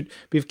Hirsute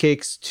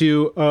Beefcakes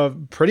to a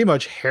pretty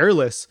much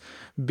hairless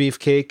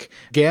Beefcake.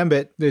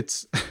 Gambit,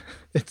 it's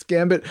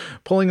Gambit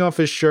pulling off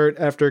his shirt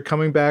after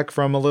coming back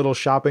from a little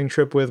shopping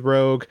trip with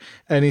Rogue,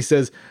 and he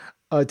says,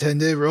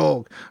 "Attendee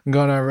Rogue, I'm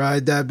gonna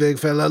ride that big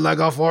fella like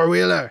a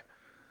four-wheeler."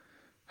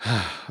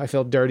 I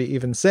feel dirty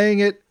even saying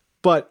it,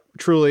 but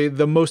truly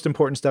the most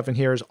important stuff in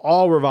here is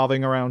all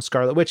revolving around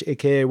Scarlet Witch,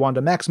 aka Wanda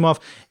Maximoff,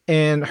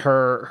 and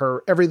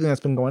her everything that's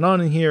been going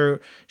on in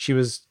here. She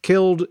was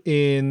killed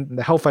in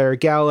the Hellfire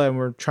Gala, and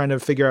we're trying to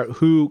figure out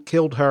who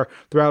killed her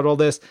throughout all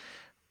this.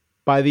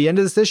 By the end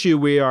of this issue,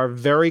 we are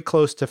very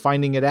close to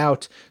finding it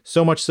out,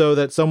 so much so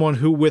that someone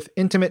who with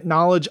intimate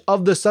knowledge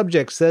of the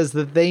subject says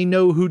that they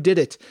know who did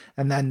it,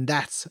 and then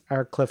that's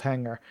our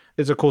cliffhanger.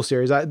 It's a cool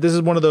series. This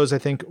is one of those I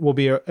think will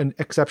be an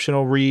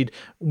exceptional read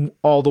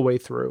all the way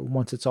through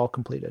once it's all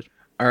completed.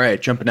 All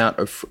right, jumping out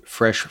of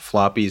fresh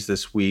floppies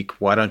this week,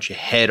 why don't you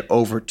head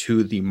over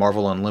to the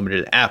Marvel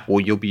Unlimited app, where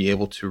you'll be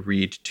able to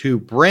read 2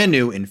 brand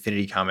new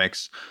Infinity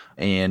comics,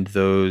 and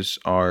those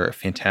are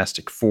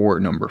Fantastic Four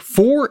number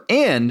 4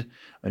 and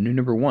a new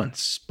number 1,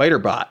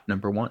 Spider-Bot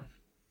number 1.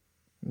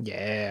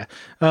 Yeah.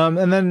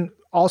 And then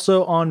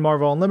also on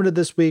Marvel Unlimited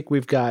this week,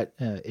 we've got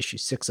issue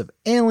 6 of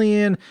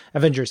Alien,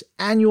 Avengers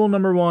Annual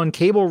number 1,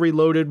 Cable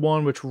Reloaded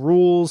 1, which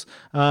rules.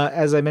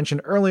 As I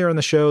mentioned earlier in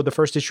the show, the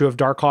first issue of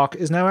Darkhawk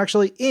is now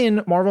actually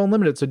in Marvel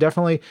Unlimited, so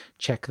definitely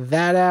check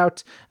that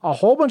out. A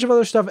whole bunch of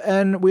other stuff,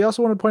 and we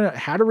also want to point out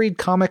How to Read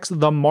Comics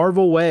the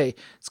Marvel Way.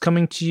 It's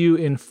coming to you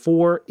in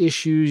 4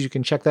 issues. You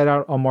can check that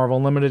out on Marvel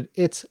Unlimited.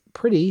 It's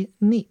pretty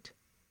neat.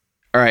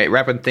 All right,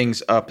 wrapping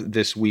things up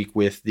this week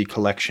with the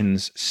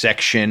collections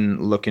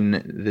section,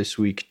 looking this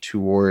week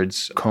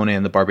towards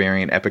Conan the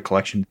Barbarian Epic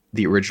Collection,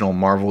 the original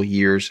Marvel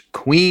years.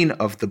 Queen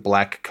of the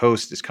Black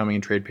Coast is coming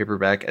in trade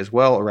paperback as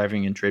well.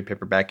 Arriving in trade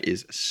paperback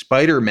is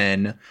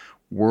Spider-Man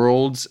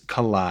Worlds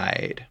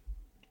Collide.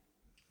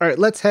 All right,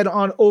 let's head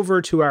on over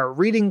to our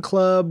reading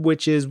club,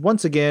 which is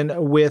once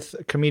again with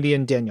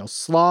comedian Daniel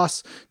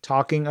Sloss,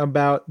 talking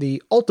about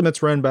the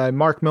Ultimates run by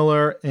Mark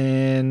Miller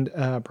and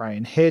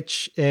Brian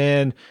Hitch.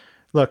 And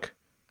look,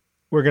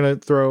 we're going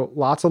to throw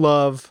lots of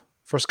love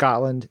for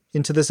Scotland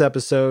into this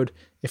episode.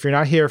 If you're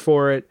not here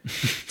for it,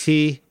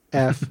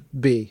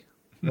 TFB.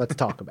 Let's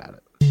talk about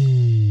it.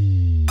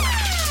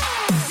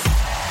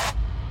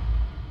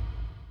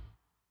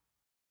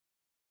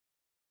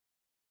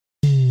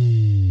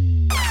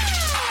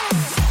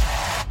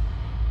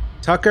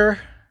 Tucker,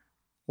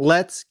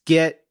 let's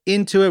get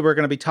into it. We're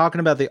going to be talking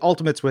about the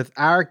Ultimates with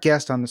our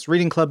guest on this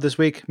reading club this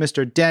week,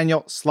 Mr.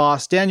 Daniel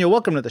Sloss. Daniel,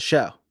 welcome to the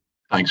show.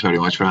 Thanks very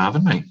much for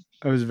having me.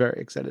 I was very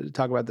excited to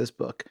talk about this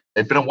book.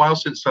 It's been a while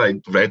since I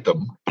read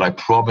them, but I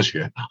promise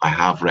you, I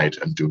have read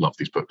and do love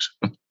these books.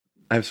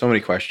 I have so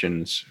many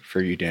questions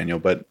for you, Daniel,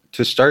 but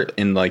to start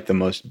in like the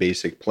most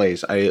basic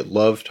place, I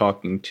love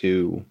talking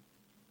to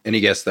any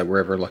guests that we're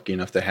ever lucky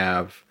enough to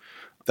have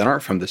that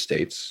aren't from the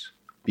States,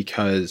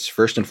 because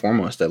first and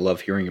foremost, I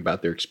love hearing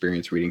about their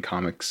experience reading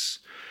comics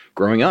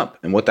growing up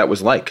and what that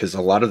was like, because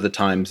a lot of the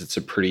times it's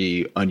a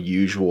pretty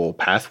unusual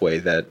pathway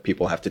that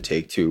people have to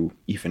take to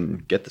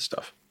even get the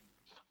stuff.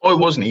 Oh,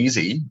 it wasn't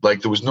easy.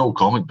 Like, there was no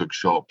comic book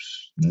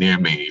shops near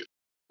me.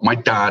 My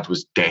dad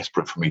was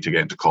desperate for me to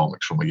get into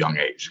comics from a young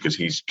age because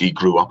he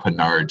grew up a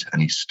nerd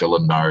and he's still a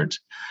nerd.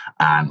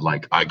 And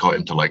like, I got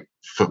into like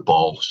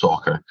football,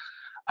 soccer,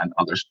 and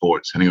other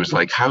sports. And he was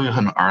like, how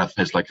on earth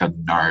has like a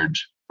nerd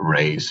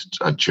raised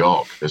a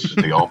job? This is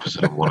the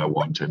opposite of what I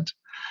wanted.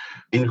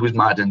 He was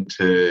mad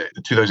into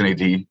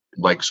 2018,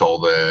 like saw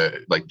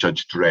the like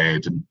Judge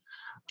Dredd and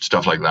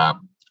stuff like that.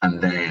 And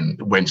then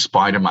when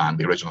Spider-Man,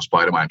 the original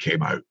Spider-Man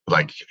came out,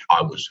 like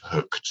I was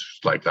hooked.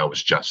 Like that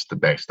was just the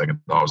best thing.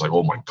 I was like,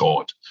 oh my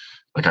God,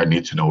 like I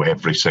need to know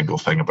every single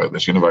thing about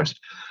this universe.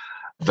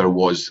 There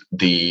was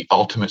the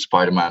Ultimate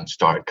Spider-Man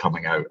started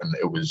coming out, and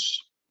it was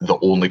the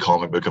only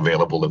comic book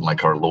available in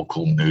like our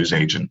local news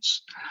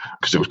agents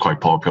because it was quite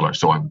popular.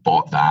 So I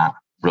bought that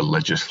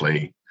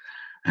religiously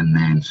and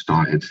then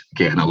started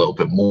getting a little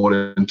bit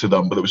more into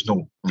them, but there was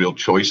no real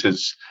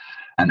choices.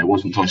 And it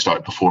wasn't until I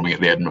started performing at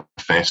the Edinburgh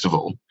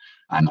Festival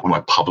and one of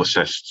my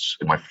publicists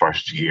in my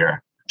first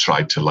year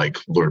tried to like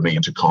lure me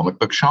into comic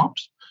book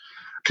shops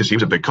because he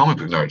was a big comic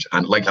book nerd.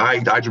 And like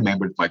I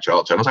remembered my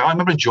childhood. I was like, I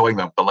remember enjoying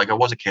them, but like I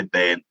was a kid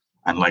then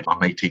and like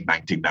I'm 18,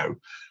 19 now.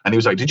 And he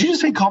was like, did you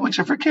just say comics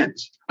are for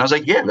kids? And I was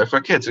like, yeah, they're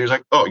for kids. And he was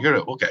like, oh, you're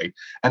okay.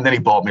 And then he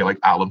bought me like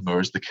Alan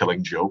Moore's The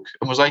Killing Joke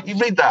and was like, you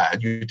read that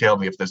and you tell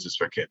me if this is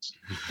for kids.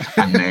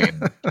 And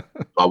then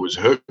I was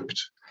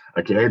hooked.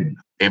 Again,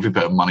 every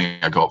bit of money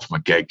I got from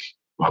a gig,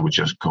 I would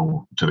just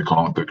go to the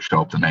comic book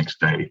shop the next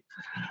day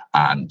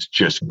and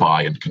just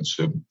buy and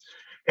consume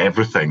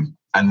everything.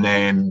 And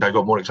then I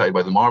got more excited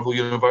by the Marvel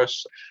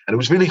universe. And it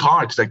was really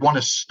hard because I want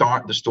to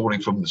start the story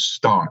from the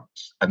start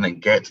and then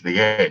get to the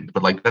end.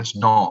 But like, that's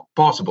not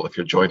possible if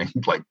you're joining.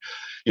 Like,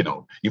 you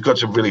know, you've got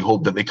to really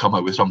hope that they come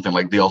out with something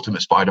like The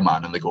Ultimate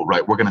Spider-Man and they go,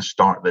 right, we're going to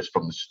start this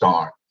from the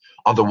start.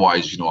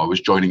 Otherwise, you know, I was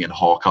joining in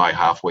Hawkeye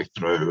halfway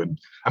through. And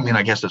I mean,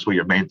 I guess that's what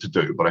you're meant to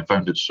do. But I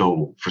found it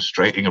so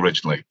frustrating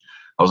originally.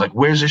 I was like,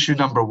 where's issue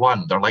number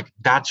 1? They're like,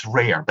 that's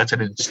rare. That's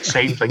an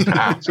insane thing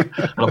to ask.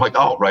 And I'm like,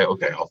 oh, right,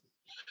 okay.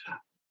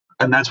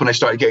 And that's when I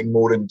started getting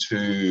more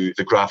into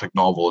the graphic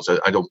novels.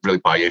 I don't really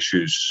buy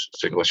issues,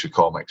 single issue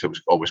comics. It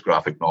was always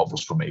graphic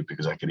novels for me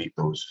because I could eat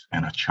those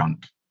in a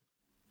chunk.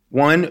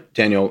 1,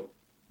 Daniel,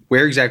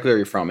 where exactly are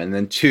you from? And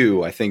then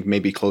 2, I think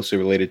maybe closely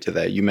related to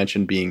that, you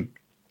mentioned being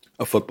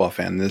a football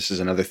fan. This is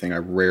another thing I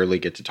rarely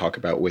get to talk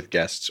about with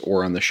guests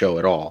or on the show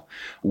at all.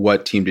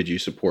 What team did you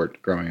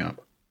support growing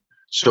up?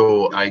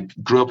 So I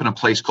grew up in a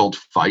place called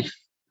Fife,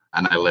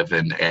 and I live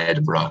in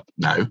Edinburgh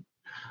now.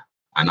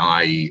 And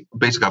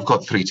I've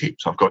got 3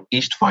 teams. I've got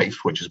East Fife,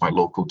 which is my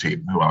local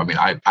team. Who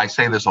I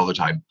say this all the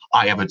time.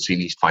 I haven't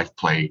seen East Fife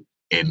play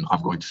in,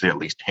 I'm going to say, at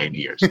least 10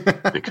 years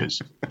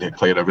because they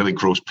play in a really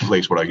gross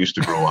place where I used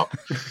to grow up.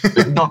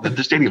 Not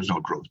the stadium's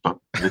not gross, but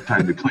the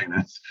time they play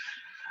this.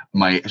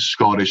 My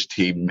Scottish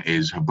team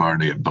is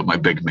Hibernian, but my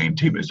big main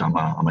team is I'm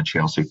a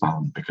Chelsea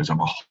fan because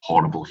I'm a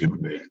horrible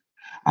human being,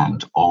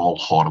 and all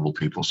horrible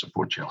people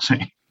support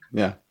Chelsea.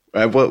 Yeah,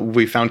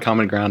 we found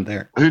common ground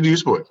there. Who do you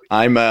support?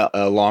 I'm a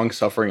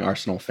long-suffering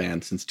Arsenal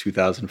fan since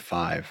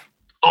 2005.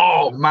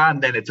 Oh man,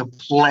 then it's a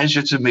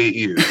pleasure to meet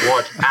you.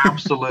 What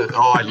absolute!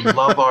 Oh, I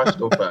love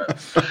Arsenal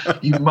fans.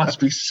 You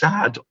must be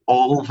sad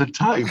all the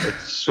time.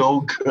 It's so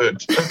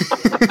good.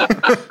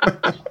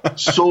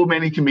 So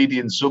many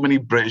comedians, so many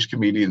British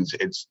comedians.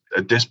 It's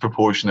a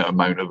disproportionate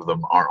amount of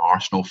them are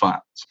Arsenal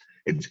fans.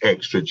 It's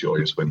extra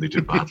joyous when they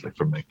do badly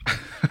for me.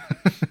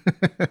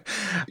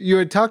 You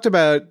had talked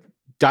about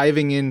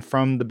diving in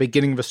from the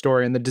beginning of a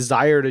story and the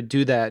desire to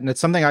do that. And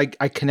it's something I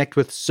connect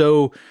with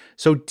so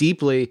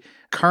deeply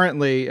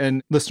currently,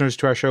 and listeners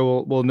to our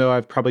show will know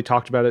I've probably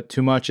talked about it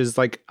too much, is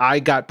like I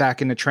got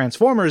back into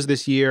Transformers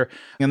this year.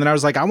 And then I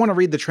was like, I want to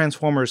read the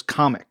Transformers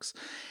comics.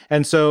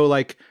 And so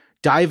like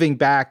diving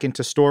back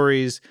into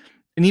stories,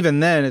 and even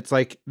then it's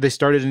like they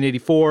started in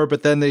 84,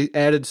 but then they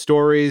added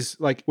stories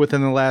like within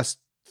the last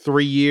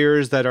 3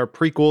 years that are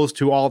prequels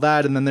to all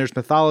that. And then there's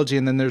mythology,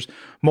 and then there's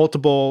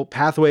multiple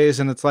pathways.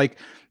 And it's like,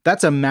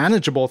 that's a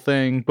manageable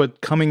thing,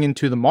 but coming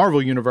into the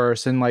Marvel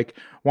universe and like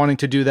wanting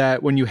to do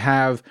that when you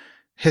have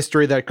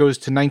history that goes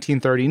to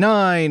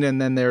 1939,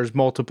 and then there's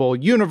multiple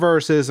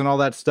universes and all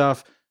that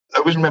stuff. I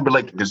always remember,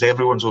 like, there's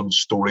everyone's own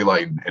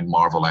storyline in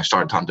Marvel, and I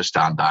started to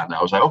understand that, and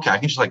I was like, okay, I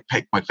can just like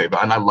pick my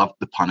favorite. And I loved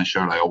the Punisher,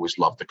 and I always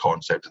loved the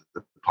concept of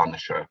the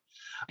Punisher.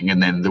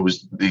 And then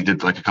they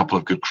did like a couple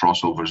of good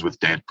crossovers with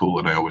Deadpool,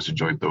 and I always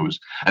enjoyed those.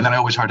 And then I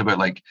always heard about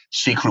like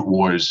Secret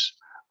Wars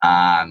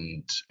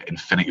and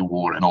Infinity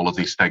War and all of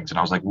these things. And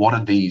I was like, what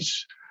are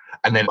these?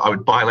 And then I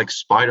would buy like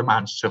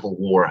Spider-Man Civil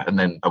War, and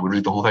then I would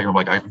read the whole thing. I'm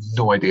like, I have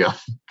no idea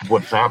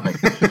what's happening.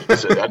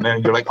 And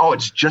then you're like, oh,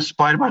 it's just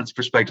Spider-Man's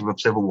perspective of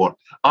Civil War.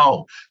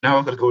 Oh, now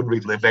I've got to go and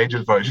read the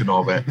Avengers version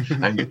of it,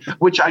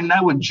 which I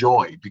now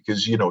enjoy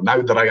because,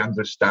 now that I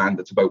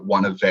understand it's about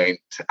one event,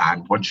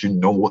 and once you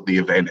know what the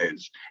event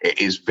is, it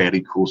is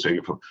very cool.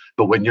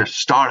 But when you're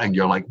starting,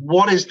 you're like,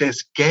 what is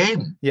this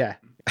game? Yeah.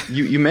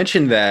 You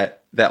mentioned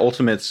that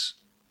Ultimates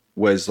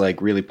was like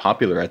really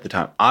popular at the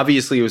time.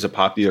 Obviously, it was a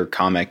popular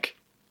comic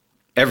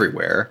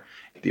everywhere.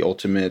 The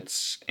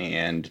Ultimates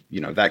and,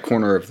 that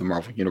corner of the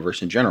Marvel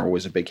Universe in general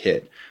was a big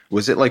hit.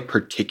 Was it like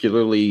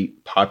particularly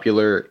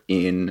popular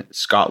in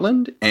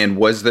Scotland? And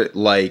was it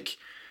like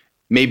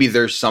maybe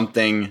there's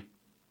something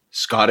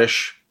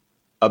Scottish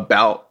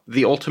about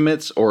the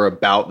Ultimates or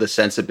about the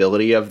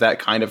sensibility of that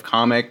kind of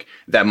comic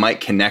that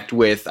might connect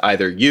with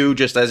either you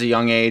just as a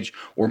young age,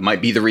 or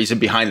might be the reason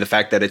behind the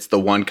fact that it's the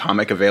one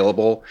comic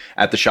available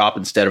at the shop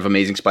instead of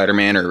Amazing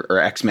Spider-Man or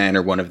X-Men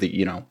or one of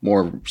the,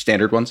 more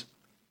standard ones?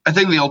 I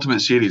think the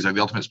Ultimate series, like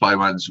the Ultimate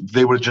Spider-Mans,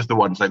 they were just the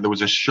ones. Like there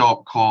was a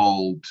shop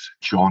called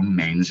John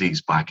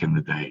Menzies back in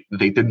the day.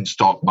 They didn't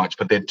stock much,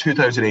 but they had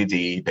 2000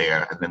 AD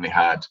there, and then they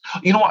had,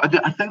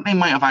 I think they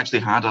might have actually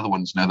had other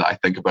ones now that I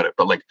think about it.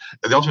 But like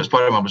the Ultimate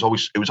Spider-Man was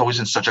always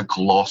in such a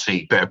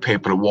glossy bit of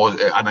paper. It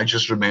was, and I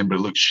just remember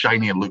it looked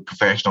shiny, it looked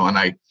professional, and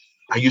I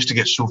used to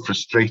get so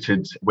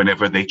frustrated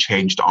whenever they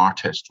changed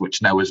artists,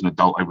 which now as an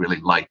adult I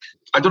really like.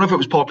 I don't know if it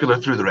was popular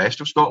through the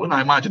rest of Scotland.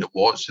 I imagine it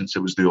was, since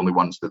it was the only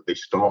ones that they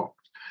stocked.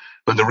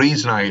 But the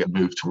reason I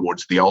moved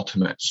towards the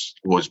Ultimates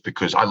was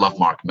because I love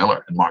Mark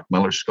Millar, and Mark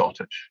Millar's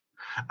Scottish.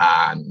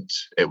 And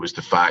it was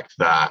the fact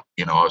that,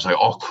 I was like,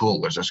 oh, cool,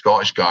 there's a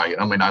Scottish guy.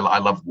 I mean, I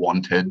love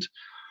Wanted.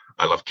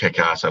 I love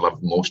Kick-Ass. I love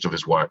most of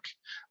his work,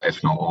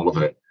 if not all of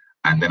it.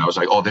 And then I was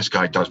like, oh, this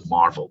guy does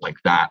Marvel. Like,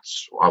 I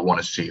want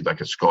to see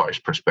like a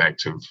Scottish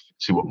perspective,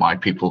 see what my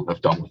people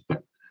have done with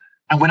it.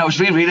 And when I was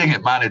rereading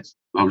it, man,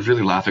 I was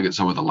really laughing at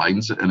some of the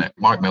lines in it.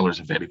 Mark Millar's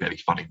a very, very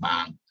funny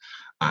man.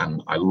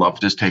 And I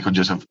loved his take on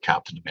just of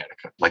Captain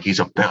America. Like, he's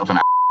a bit of an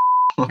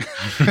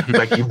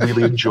like, he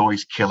really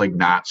enjoys killing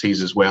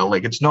Nazis as well.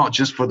 Like, it's not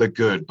just for the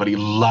good, but he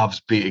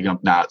loves beating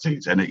up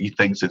Nazis, and he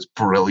thinks it's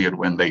brilliant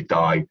when they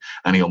die,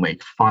 and he'll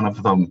make fun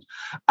of them,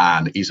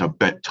 and he's a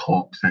bit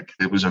toxic.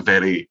 It was a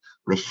very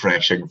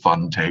refreshing,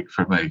 fun take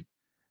for me.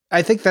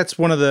 I think that's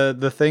one of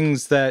the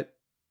things that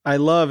I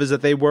love, is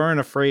that they weren't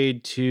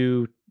afraid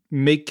to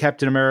make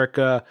Captain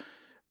America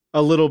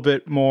a little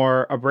bit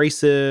more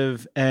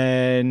abrasive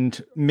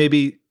and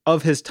maybe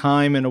of his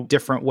time in a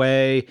different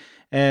way.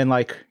 And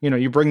like,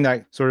 you bring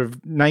that sort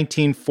of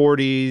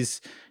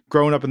 1940s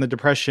growing up in the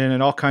Depression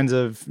and all kinds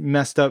of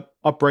messed up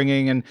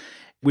upbringing. And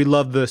we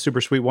love the super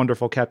sweet,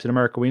 wonderful Captain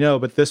America we know,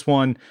 but this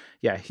one,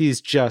 yeah,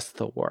 he's just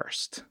the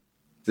worst.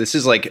 This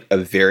is like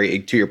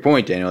to your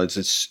point, Daniel,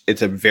 it's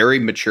a very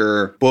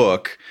mature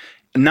book.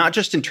 Not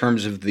just in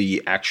terms of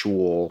the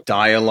actual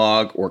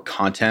dialogue or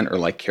content or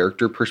like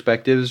character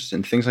perspectives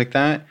and things like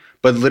that,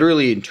 but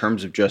literally in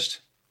terms of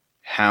just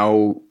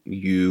how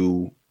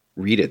you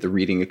read it, the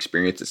reading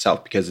experience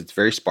itself, because it's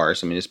very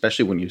sparse. I mean,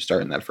 especially when you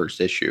start in that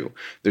first issue,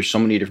 there's so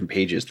many different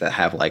pages that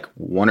have like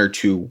one or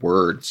two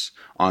words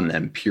on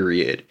them,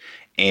 period.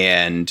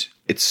 And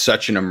it's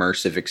such an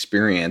immersive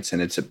experience,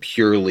 and it's a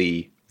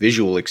purely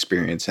visual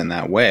experience in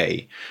that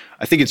way.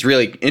 I think it's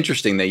really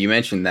interesting that you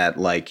mentioned that,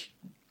 like,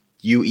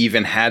 you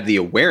even had the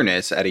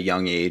awareness at a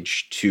young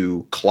age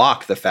to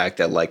clock the fact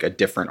that like a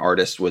different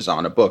artist was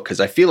on a book. Because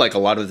I feel like a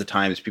lot of the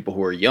times people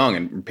who are young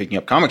and picking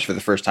up comics for the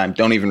first time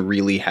don't even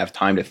really have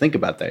time to think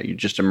about that. You're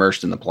just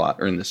immersed in the plot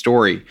or in the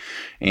story,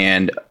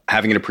 and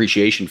having an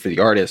appreciation for the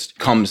artist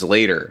comes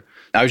later.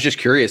 I was just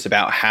curious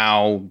about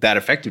how that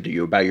affected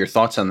you, about your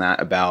thoughts on that,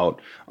 about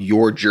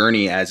your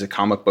journey as a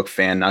comic book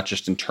fan, not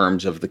just in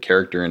terms of the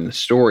character and the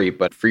story,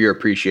 but for your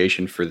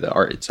appreciation for the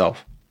art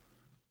itself.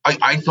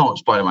 I thought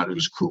Spider-Man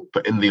was cool,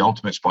 but in the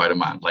Ultimate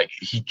Spider-Man, like,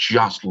 he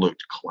just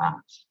looked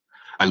class.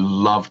 I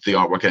loved the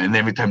artwork, and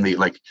every time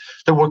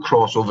there were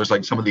crossovers,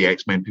 like some of the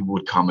X-Men people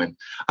would come in,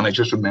 and I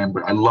just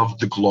remember I loved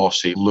the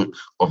glossy look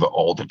of it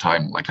all the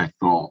time. Like, I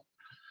thought,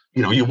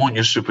 you want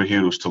your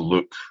superheroes to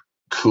look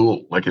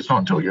cool. Like, it's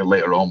not until you're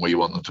later on where you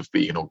want them to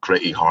be,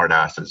 gritty hard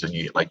asses, and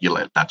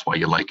that's why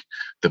you like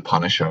the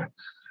Punisher.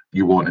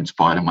 You wanted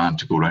Spider-Man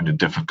to go around in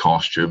different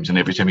costumes, and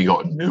every time you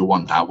got a new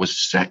one, that was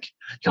sick.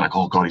 You're like,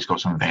 oh God, he's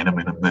got some venom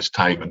in him this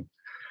time. And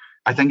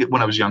I think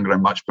when I was younger, I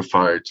much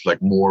preferred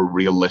like more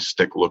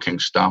realistic looking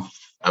stuff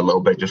a little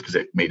bit, just because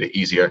it made it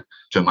easier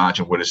to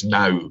imagine. Whereas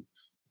now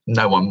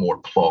I'm more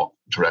plot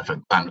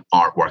driven, and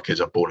artwork is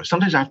a bonus.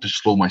 Sometimes I have to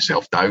slow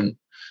myself down.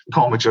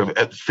 Comics are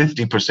at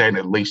 50%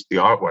 at least the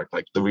artwork.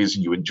 Like, the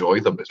reason you enjoy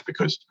them is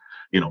because,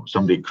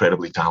 somebody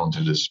incredibly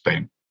talented has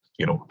spent,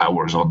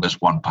 hours on this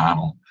one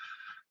panel.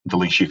 The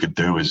least you could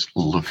do is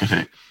look at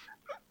it.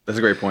 That's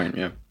a great point.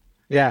 Yeah.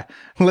 Yeah,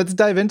 let's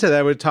dive into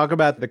that. We'll talk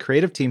about the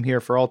creative team here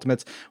for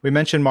Ultimates. We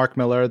mentioned Mark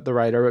Miller, the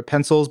writer,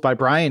 pencils by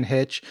Brian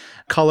Hitch,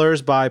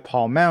 colors by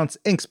Paul Mounts,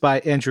 inks by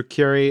Andrew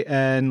Curie,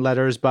 and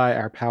letters by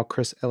our pal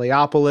Chris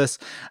Eliopoulos.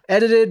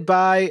 Edited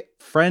by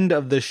friend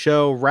of the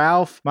show,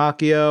 Ralph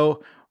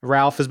Macchio.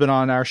 Ralph has been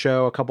on our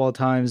show a couple of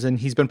times, and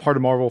he's been part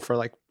of Marvel for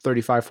like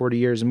 35, 40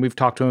 years. And we've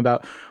talked to him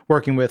about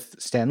working with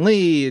Stan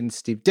Lee and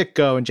Steve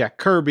Ditko and Jack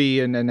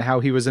Kirby and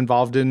how he was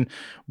involved in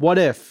What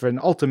If and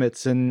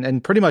Ultimates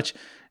and pretty much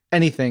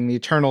anything, the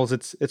Eternals.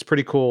 It's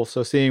pretty cool.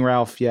 So seeing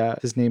Ralph, yeah,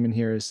 his name in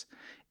here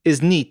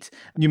is neat.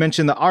 You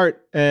mentioned the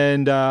art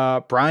and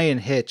Brian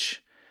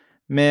Hitch.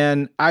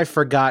 Man, I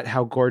forgot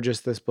how gorgeous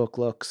this book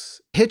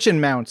looks. Hitch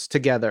and Mounts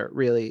together,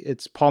 really.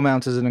 It's Paul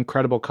Mounts is an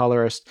incredible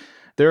colorist.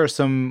 There are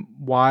some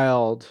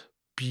wild,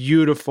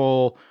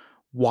 beautiful,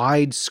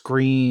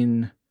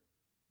 widescreen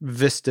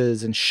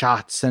vistas and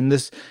shots. And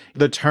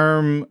the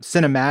term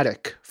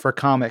cinematic for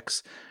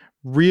comics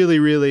really,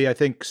 really, I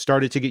think,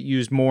 started to get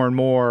used more and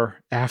more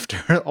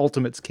after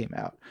Ultimates came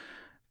out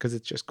because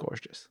it's just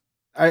gorgeous.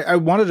 I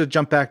wanted to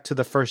jump back to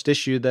the first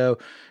issue, though.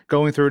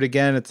 Going through it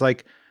again, it's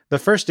like the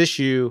first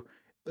issue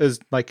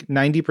is like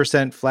 90%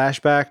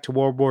 flashback to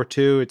World War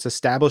II. It's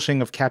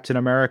establishing of Captain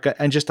America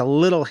and just a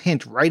little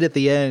hint right at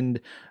the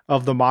end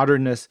of the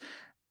modernness.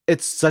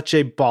 It's such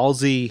a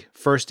ballsy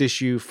first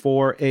issue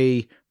for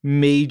a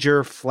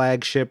major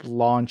flagship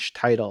launch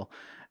title.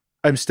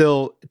 I'm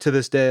still to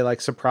this day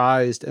like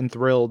surprised and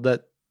thrilled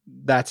that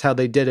that's how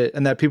they did it.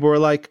 And that people were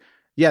like,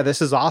 yeah,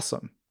 this is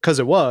awesome. Because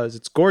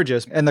it's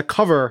gorgeous. And the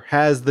cover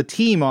has the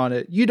team on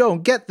it. You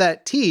don't get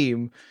that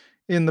team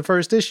in the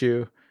first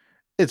issue.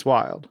 It's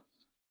wild.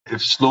 It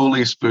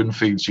slowly spoon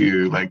feeds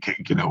you, like,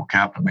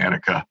 Captain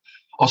America.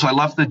 Also, I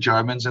love the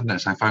Germans in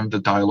this. I found the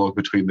dialogue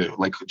between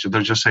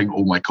they're just saying,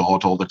 "Oh my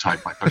God," all the time.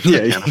 Like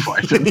they're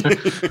terrified.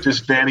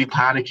 Just very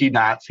panicky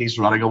Nazis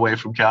running away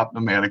from Captain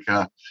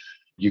America.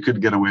 You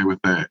couldn't get away with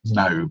it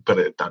now,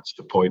 but that's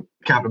the point.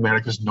 Captain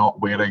America's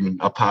not wearing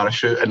a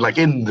parachute. And like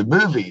in the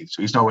movies,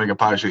 he's not wearing a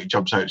parachute. He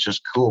jumps out. It's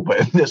just cool.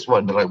 But in this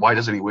one, they're like, why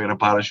doesn't he wear a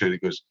parachute? He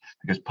goes,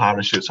 because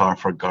parachutes are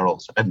for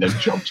girls. And then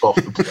jumps off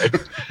the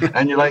plane.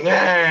 And you're like,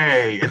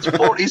 hey, it's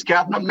 40s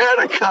Captain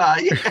America.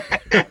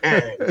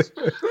 Yes.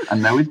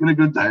 And now he's going to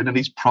go down and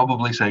he's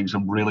probably saying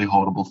some really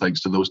horrible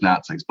things to those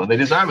Nazis. But they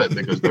deserve it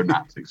because they're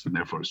Nazis and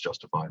therefore it's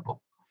justifiable.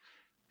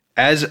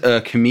 As a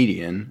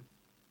comedian,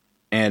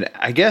 and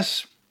I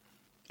guess,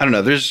 I don't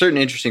know, there's a certain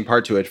interesting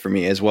part to it for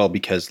me as well,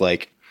 because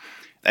like,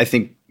 I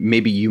think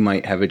maybe you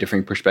might have a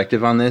different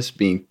perspective on this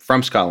being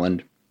from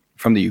Scotland,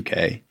 from the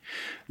UK,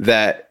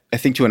 that I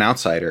think to an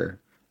outsider,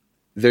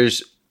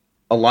 there's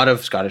a lot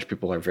of Scottish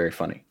people are very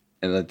funny.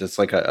 And that's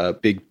like a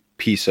big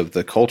piece of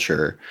the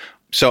culture.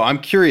 So I'm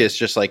curious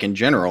just like in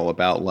general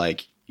about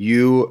like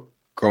you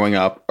growing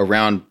up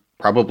around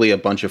probably a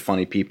bunch of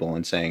funny people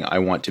and saying, I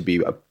want to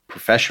be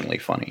professionally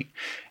funny.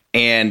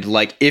 And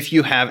like, if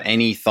you have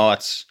any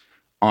thoughts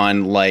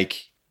on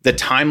like the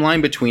timeline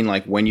between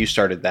like when you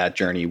started that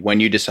journey, when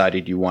you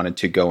decided you wanted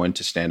to go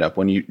into stand up,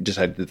 when you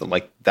decided that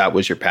like that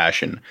was your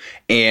passion,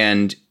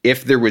 and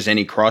if there was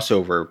any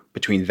crossover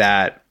between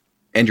that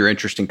and your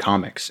interest in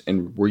comics,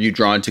 and were you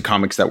drawn to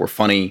comics that were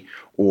funny,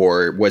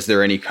 or was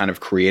there any kind of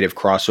creative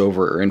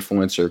crossover or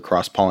influence or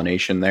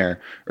cross-pollination there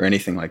or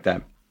anything like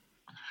that?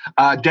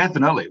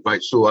 Definitely.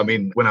 Right. So, I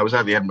mean, when I was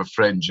at the Edinburgh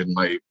Fringe and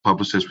my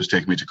publicist was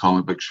taking me to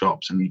comic book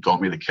shops and he got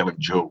me The Killing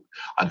Joke.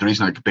 And the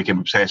reason I became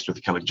obsessed with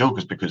The Killing Joke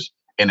is because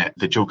in it,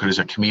 the Joker is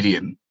a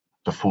comedian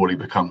before he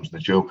becomes the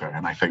Joker.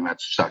 And I think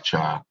that's such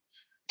a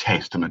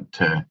testament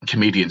to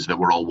comedians that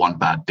were all one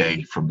bad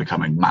day from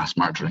becoming mass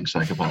murdering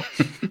psychopaths.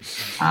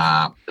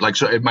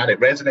 So it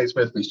resonates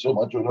with me so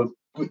much.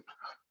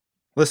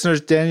 Listeners,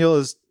 Daniel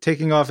is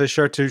taking off his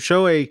shirt to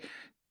show a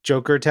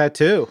Joker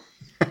tattoo.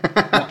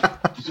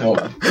 So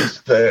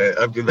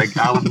it's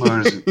Alan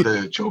Moore's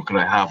the Joker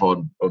I have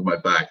on my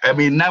back. I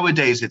mean,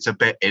 nowadays it's a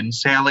bit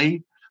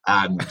incel-y,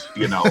 and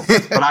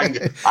but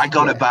I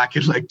got it back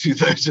in like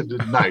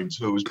 2009,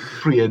 so it was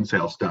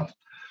pre-incel stuff.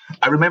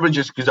 I remember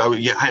just because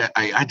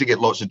I had to get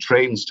lots of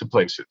trains to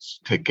places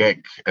to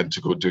gig and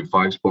to go do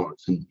 5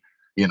 sports, and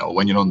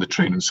when you're on the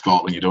train in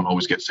Scotland, you don't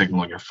always get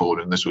signal on your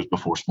phone, and this was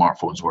before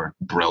smartphones were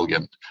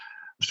brilliant.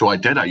 So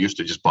I used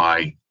to just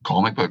buy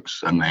comic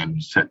books and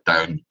then sit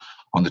down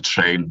on the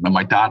train. And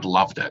my dad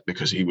loved it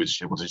because he was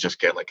able to just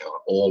get like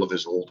all of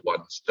his old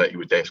ones that he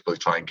would desperately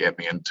try and get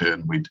me into.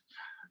 And we'd,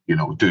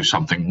 do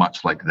something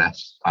much like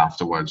this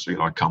afterwards.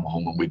 I'd come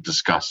home and we'd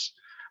discuss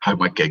how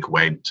my gig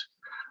went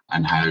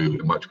and how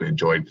much we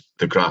enjoyed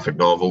the graphic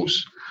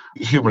novels.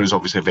 Humor is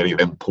obviously a very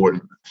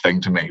important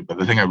thing to me. But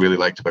the thing I really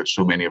liked about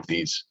so many of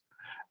these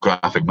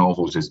graphic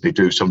novels is they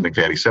do something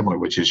very similar,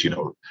 which is,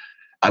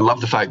 I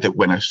love the fact that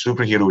when a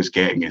superhero is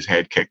getting his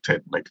head kicked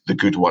in, like the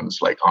good ones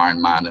like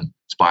Iron Man and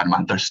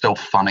Spider-Man, they're still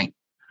funny.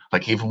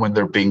 Like even when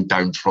they're being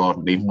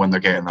downtrodden, even when they're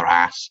getting their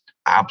ass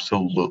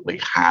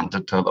absolutely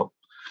handed to them,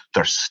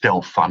 they're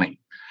still funny.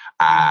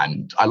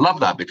 And I love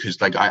that because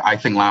I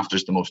think laughter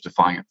is the most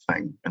defiant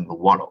thing in the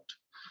world.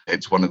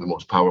 It's one of the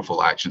most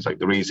powerful actions. Like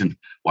the reason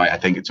why I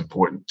think it's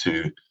important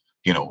to,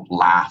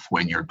 laugh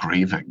when you're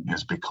grieving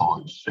is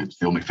because it's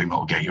the only thing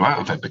that'll get you out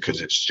of it, because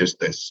it's just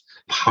this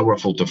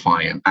powerful,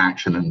 defiant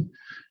action. And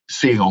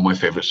seeing all my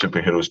favorite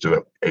superheroes do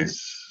it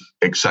is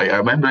exciting. I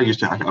remember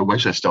I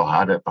wish I still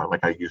had it, but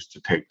like I used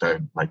to take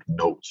down like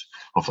notes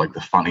of like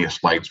the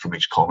funniest lines from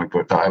each comic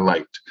book that I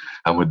liked,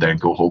 and would then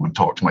go home and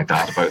talk to my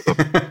dad about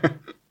them.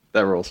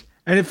 That rules.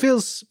 And it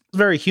feels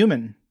very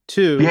human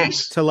too.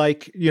 Yes. To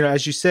like,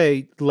 as you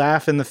say,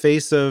 laugh in the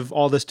face of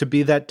all this, to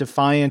be that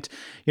defiant,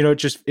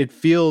 it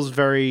feels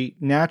very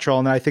natural.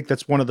 And I think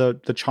that's one of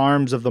the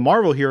charms of the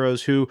Marvel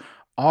heroes, who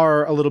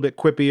are a little bit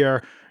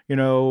quippier.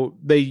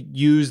 They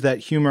use that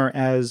humor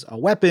as a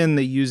weapon.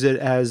 They use it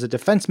as a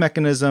defense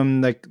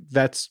mechanism. Like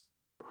that's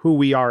who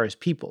we are as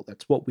people.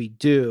 That's what we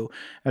do.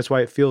 That's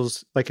why it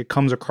feels like it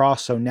comes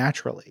across so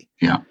naturally.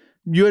 Yeah.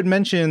 You had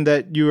mentioned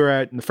that you were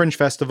at the Fringe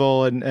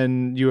Festival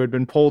and you had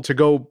been pulled to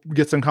go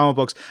get some comic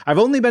books. I've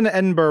only been to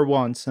Edinburgh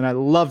once and I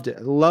loved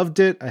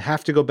it. I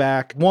have to go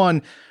back.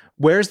 One,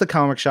 where's the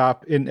comic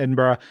shop in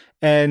Edinburgh?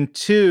 And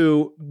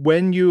two,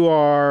 when you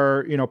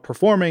are,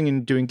 performing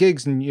and doing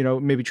gigs and,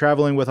 maybe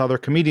traveling with other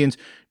comedians,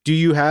 do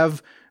you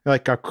have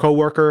like a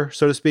coworker,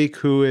 so to speak,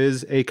 who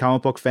is a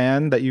comic book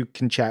fan that you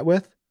can chat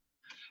with?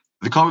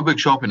 The comic book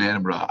shop in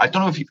Edinburgh. I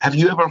don't know have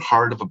you ever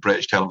heard of a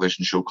British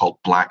television show called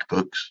Black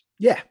Books?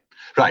 Yeah.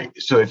 Right.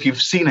 So if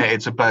you've seen it,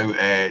 it's about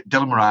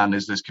Dylan Moran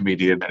is this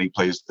comedian, and he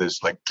plays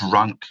this like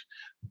drunk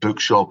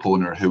bookshop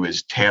owner who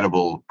is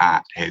terrible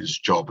at his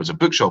job as a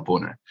bookshop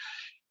owner.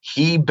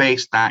 He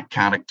based that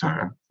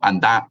character,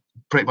 and that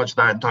pretty much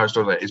that entire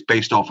story is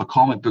based off a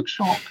comic book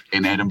shop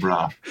in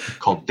Edinburgh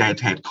called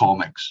Deadhead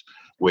Comics,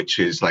 which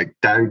is like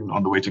down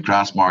on the way to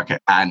Grassmarket.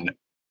 And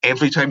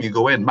every time you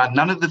go in, man,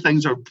 none of the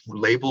things are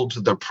labeled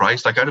their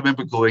price. Like I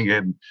remember going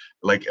in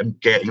like and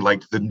getting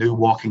like the new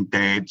Walking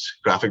Dead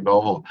graphic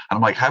novel. And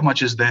I'm like, how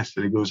much is this?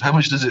 And he goes, how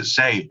much does it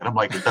say? And I'm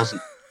like, it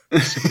doesn't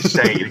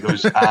say. And he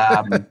goes,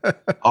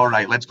 all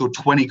right, let's go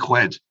 20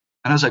 quid.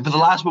 And I was like, but the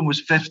last one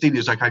was 15.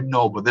 He's like, I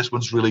know, but this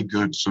one's really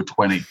good, so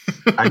 20.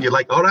 And you're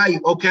like, all right,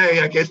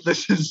 okay, I guess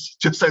this is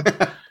just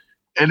a...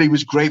 And he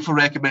was great for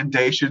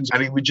recommendations.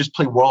 And he would just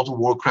play World of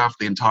Warcraft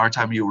the entire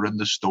time you were in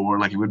the store.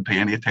 Like he wouldn't pay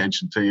any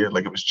attention to you.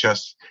 Like it was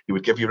just, he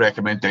would give you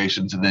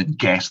recommendations and then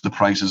guess the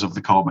prices of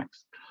the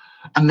comics.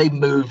 And they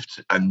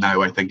moved. And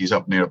now I think he's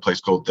up near a place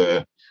called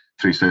the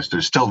Three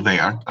Sisters. Still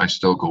there. I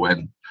still go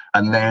in.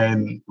 And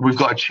then we've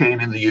got a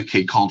chain in the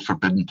UK called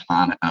Forbidden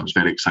Planet. I was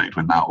very excited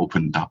when that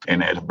opened up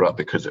in Edinburgh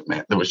because it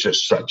meant there was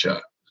just such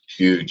a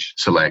huge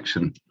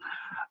selection.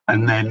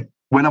 And then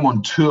when I'm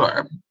on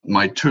tour,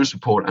 my tour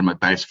support and my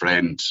best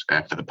friend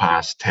for the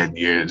past 10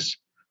 years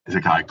is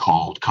a guy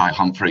called Kai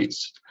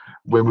Humphreys.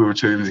 When we were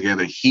touring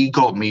together, he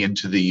got me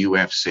into the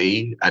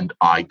UFC and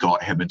I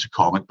got him into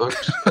comic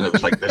books. And it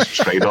was like this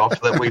trade-off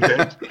that we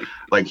did.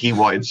 Like he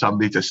wanted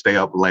somebody to stay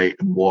up late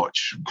and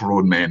watch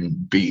grown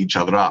men beat each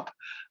other up.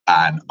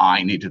 And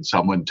I needed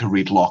someone to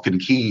read Lock and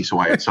Key. So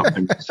I had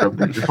something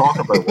to talk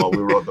about while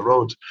we were on the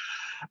road.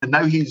 And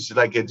now he's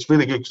like, it's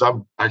really good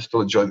because I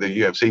still enjoy the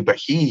UFC, but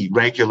he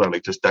regularly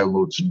just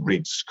downloads and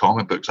reads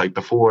comic books. Like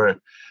before,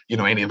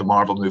 any of the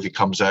Marvel movie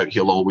comes out,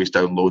 he'll always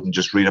download and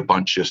just read a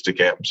bunch just to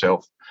get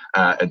himself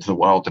into the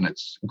world. And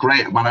it's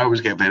great. When I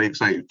always get very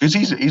excited because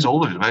he's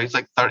older, right? He's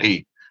like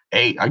 38.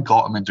 I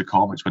got him into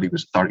comics when he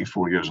was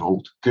 34 years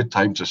old. Good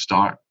time to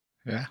start.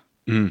 Yeah.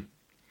 Mm.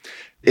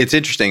 It's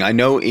interesting. I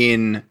know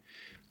in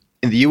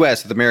the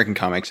US with American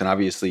comics, and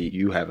obviously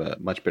you have a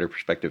much better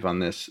perspective on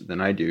this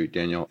than I do,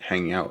 Daniel,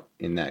 hanging out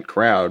in that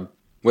crowd,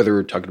 whether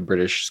we're talking to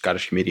British,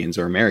 Scottish comedians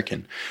or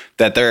American,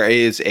 that there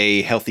is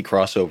a healthy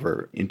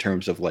crossover in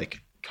terms of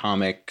like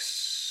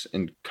comics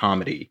and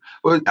comedy.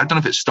 Well, I don't know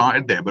if it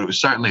started there, but it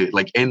was certainly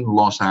like in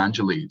Los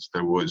Angeles,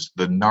 there was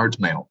the Nerd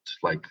Melt.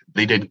 Like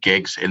they did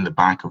gigs in the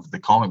back of the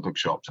comic book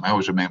shops. And I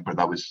always remember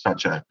that was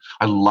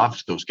I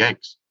loved those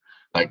gigs.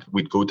 Like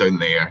we'd go down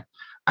there.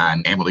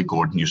 And Emily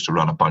Gordon used to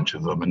run a bunch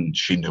of them, and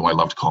she knew I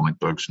loved comic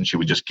books, and she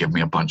would just give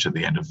me a bunch at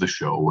the end of the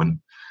show. And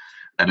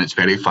it's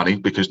very funny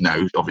because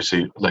now,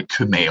 obviously, like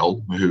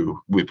Kumail, who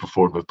we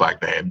performed with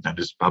back then, and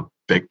is a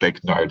big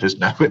nerd, is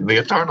now in the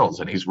Eternals,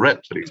 and he's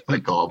ripped, and he's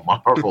like, oh,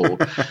 Marvel.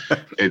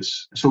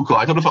 It's so cool.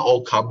 I don't know if it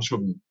all comes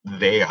from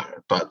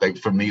there, but like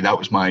for me, that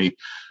was my,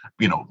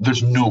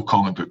 there's no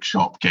comic book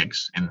shop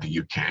gigs in the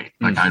UK.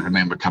 Like I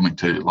remember coming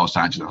to Los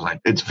Angeles, I was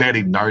like, it's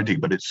very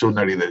nerdy, but it's so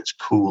nerdy that it's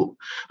cool.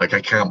 Like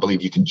I can't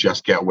believe you can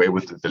just get away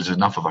with it. There's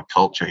enough of a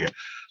culture here,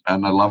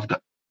 and I loved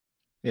it.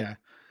 Yeah.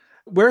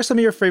 Where are some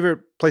of your favorite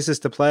places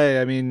to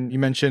play? I mean, you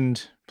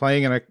mentioned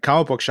playing in a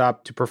comic book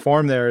shop. To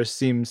perform there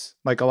seems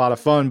like a lot of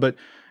fun, but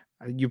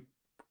you've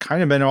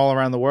kind of been all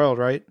around the world,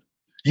 right?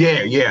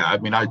 Yeah. I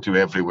mean, I do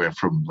everywhere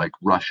from like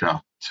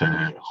Russia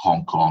to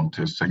Hong Kong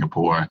to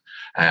Singapore.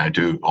 I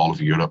do all of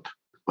Europe,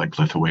 like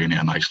Lithuania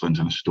and Iceland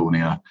and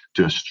Estonia,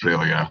 to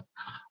Australia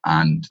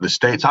and the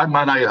States. I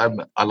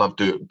love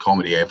doing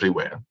comedy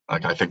everywhere.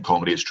 Like I think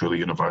comedy is truly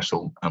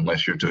universal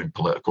unless you're doing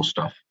political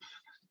stuff.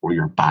 or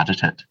you're bad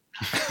at it.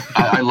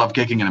 I love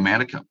gigging in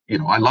America.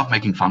 I love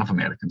making fun of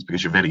Americans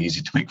because you're very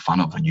easy to make fun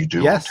of and you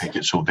do all take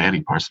it so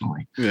very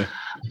personally. Yeah.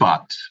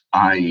 But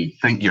I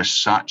think you're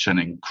such an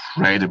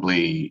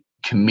incredibly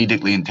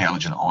comedically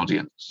intelligent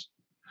audience.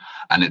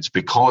 And it's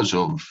because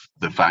of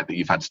the fact that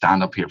you've had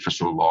stand-up here for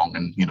so long.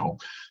 And,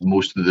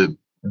 most of the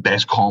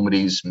best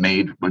comedies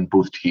made when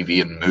both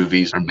TV and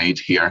movies are made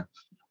here.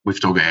 We've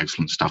still got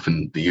excellent stuff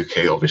in the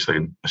UK, obviously,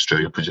 and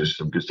Australia produces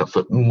some good stuff,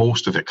 but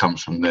most of it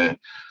comes from the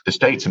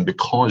States. And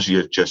because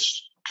you're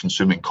just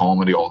consuming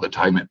comedy all the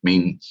time, it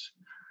means,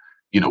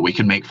 we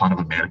can make fun of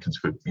Americans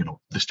for,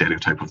 the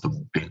stereotype of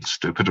them being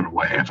stupid or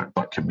whatever,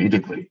 but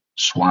comedically,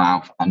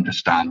 suave,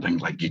 understanding,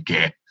 like you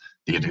get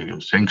the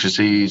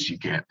idiosyncrasies, you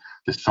get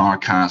the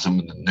sarcasm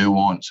and the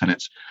nuance, and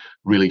it's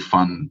really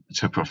fun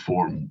to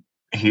perform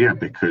here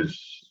because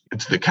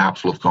it's the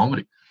capsule of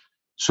comedy.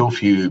 So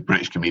few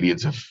British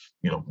comedians have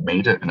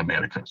made it in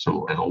America.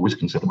 So I always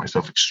consider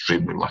myself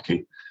extremely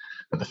lucky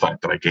at the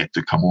fact that I get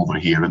to come over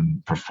here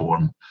and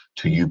perform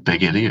to you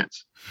big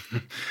idiots.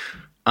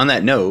 On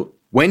that note,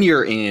 when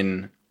you're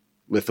in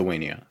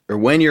Lithuania or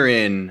when you're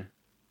in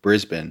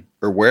Brisbane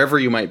or wherever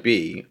you might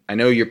be, I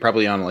know you're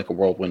probably on like a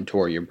whirlwind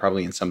tour. You're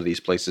probably in some of these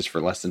places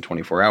for less than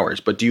 24 hours.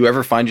 But do you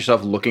ever find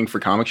yourself looking for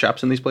comic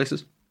shops in these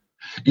places?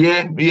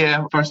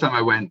 Yeah. First time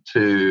I went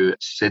to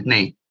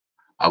Sydney,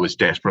 I was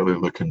desperately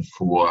looking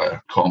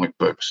for comic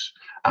books.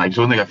 And I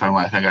don't think I found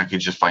one. I think I could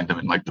just find them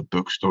in like the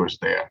bookstores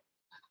there.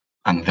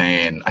 And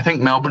then I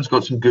think Melbourne's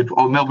got some good.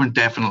 Oh, Melbourne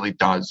definitely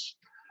does.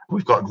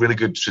 We've got a really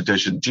good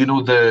tradition. Do you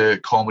know the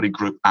comedy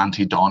group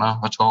Auntie Donna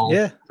at all?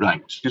 Yeah.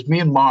 Right. Because me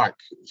and Mark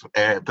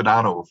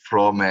Bonanno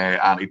from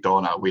Auntie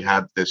Donna, we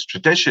had this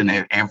tradition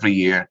every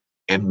year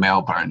in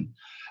Melbourne.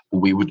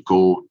 We would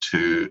go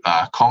to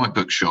a comic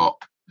book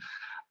shop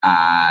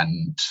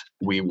and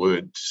we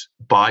would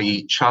buy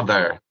each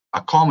other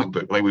a comic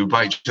book. Like we would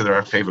buy each other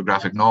our favorite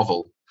graphic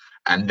novel.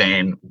 And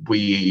then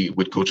we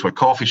would go to a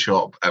coffee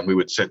shop and we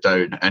would sit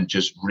down and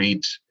just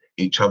read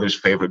each other's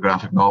favorite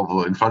graphic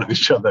novel in front of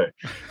each other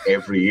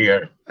every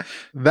year.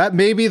 That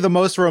may be the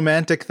most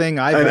romantic thing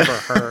I've ever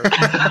heard.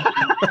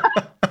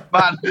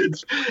 Man,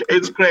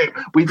 it's great.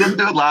 We didn't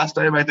do it last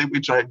time. I think we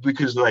tried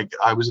because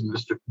I was in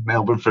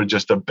Melbourne for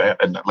just a bit,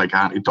 and like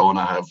Auntie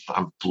Donna have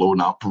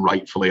blown up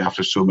rightfully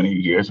after so many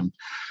years. I'm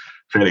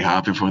very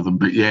happy for them.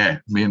 But yeah,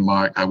 me and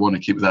Mark, I want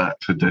to keep that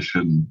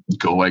tradition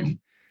going.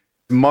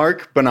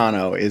 Mark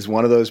Bonanno is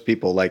one of those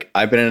people. Like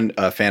I've been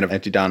a fan of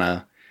Auntie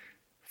Donna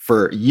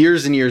for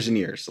years and years and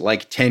years,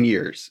 like 10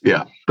 years.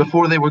 Yeah,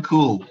 before they were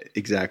cool.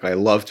 Exactly. I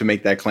love to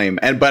make that claim.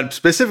 But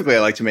specifically, I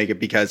like to make it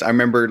because I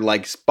remember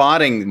like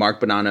spotting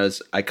Mark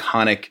Bonanno's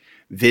iconic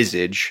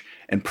visage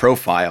and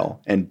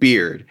profile and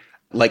beard,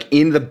 like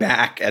in the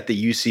back at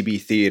the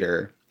UCB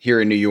Theater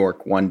here in New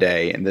York one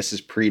day. And this is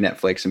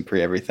pre-Netflix and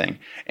pre-everything.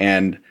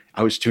 And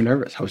I was too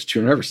nervous. I was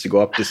too nervous to go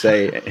up to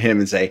him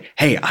and say,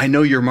 hey, I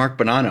know you're Mark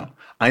Bonanno.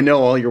 I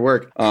know all your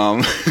work.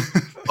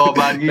 Oh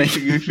man,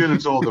 you should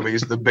have told him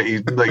he's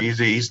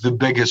the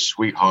biggest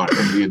sweetheart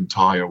in the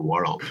entire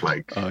world.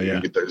 Like, oh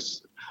yeah,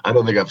 I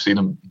don't think I've seen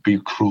him be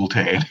cruel to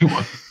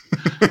anyone.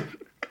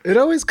 It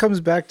always comes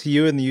back to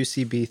you in the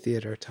UCB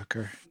theater,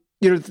 Tucker.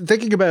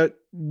 Thinking about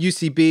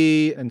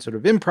UCB and sort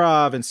of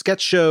improv and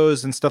sketch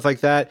shows and stuff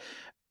like that.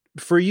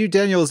 For you,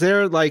 Daniel, is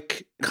there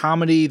like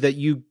comedy that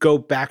you go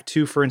back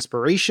to for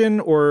inspiration,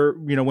 or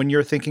when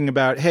you're thinking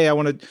about, hey,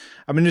 I'm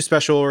a new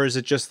special, or is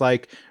it just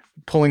like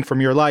pulling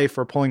from your life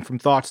or pulling from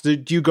thoughts?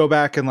 Do you go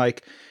back and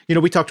like,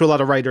 we talk to a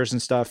lot of writers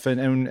and stuff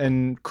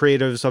and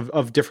creatives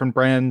of different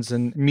brands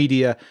and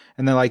media,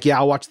 and they're like, yeah,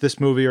 I'll watch this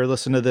movie or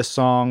listen to this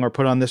song or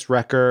put on this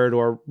record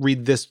or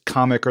read this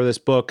comic or this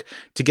book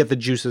to get the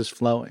juices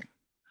flowing.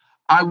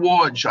 I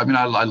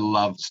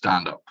love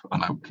stand-up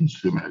and I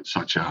consume it at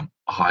such a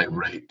high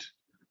rate.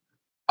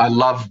 I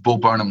love Bo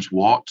Burnham's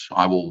What.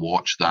 I will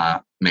watch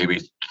that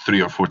maybe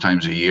 3 or 4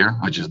 times a year.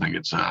 I just think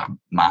it's a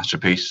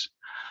masterpiece.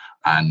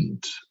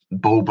 And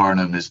Bo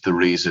Burnham is the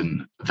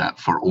reason that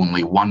for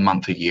only 1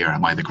 month a year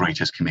am I the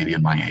greatest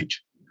comedian my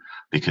age,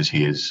 because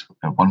he is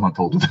 1 month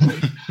older than me.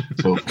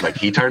 So like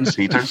he turns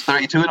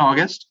 32 in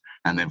August.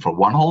 And then for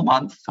 1 whole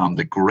month, I'm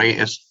the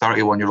greatest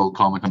 31-year-old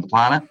comic on the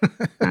planet.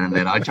 And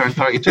then I turn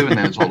 32 and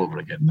then it's all over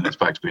again. And it's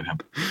back to being him.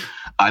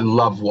 I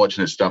love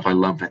watching his stuff. I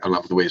love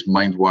the way his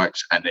mind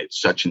works. And it's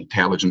such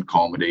intelligent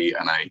comedy.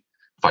 And I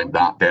find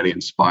that very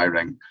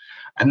inspiring.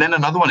 And then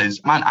another one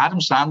is, Adam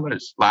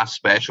Sandler's last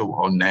special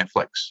on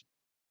Netflix.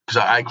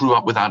 Because I grew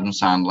up with Adam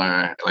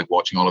Sandler, like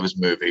watching all of his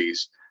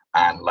movies.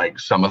 And like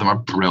some of them are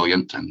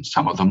brilliant and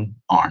some of them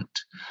aren't.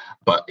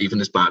 But even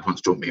his bad ones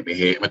don't make me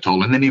hate him at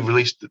all. And then he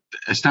released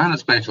a stand-up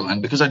special.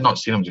 And because I'd not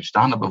seen him do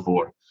stand-up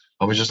before,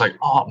 I was just like,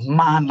 oh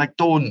man, like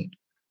don't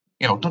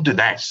do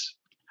this.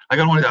 Like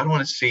I don't want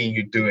to see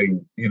you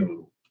doing,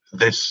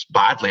 this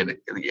badly. And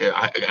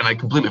I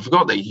completely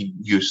forgot that he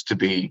used to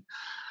be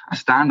a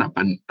stand-up.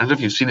 And I don't know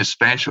if you've seen his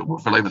special,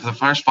 but for like the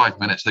first 5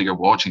 minutes that you're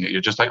watching it,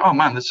 you're just like, oh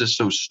man, this is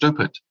so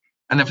stupid.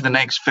 And then for the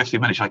next 50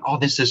 minutes, you're like, oh,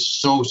 this is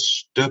so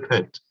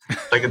stupid.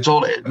 Like it's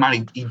all,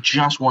 man, he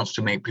just wants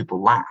to make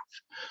people laugh.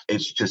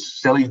 It's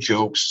just silly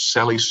jokes,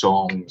 silly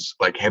songs,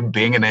 like him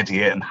being an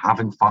idiot and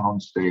having fun on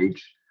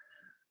stage.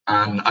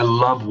 And I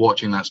love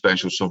watching that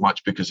special so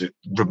much because it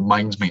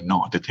reminds me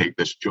not to take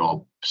this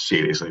job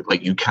seriously.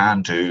 Like, you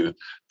can do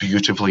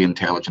beautifully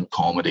intelligent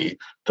comedy,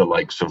 the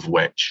likes of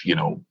which,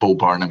 Bo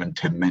Burnham and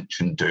Tim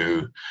Minchin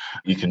do.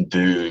 You can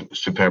do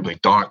superbly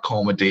dark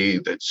comedy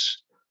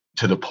that's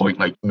to the point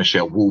like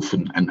Michelle Wolf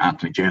and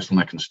Anthony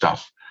Jeselnik and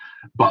stuff.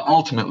 But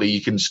ultimately,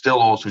 you can still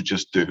also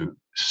just do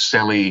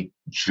silly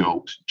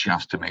jokes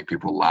just to make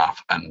people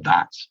laugh. And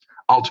that's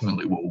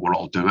ultimately what we're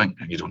all doing,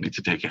 and you don't need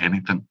to take it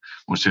anything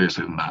more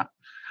seriously than that.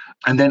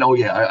 And then,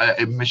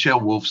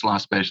 Michelle Wolf's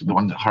last special,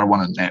 her one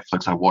on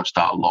Netflix, I watched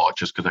that a lot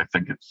just because I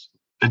think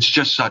it's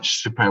just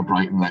such superb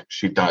writing that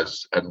she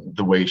does, and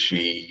the way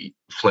she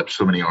flips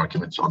so many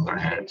arguments on their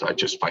heads, I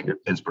just find it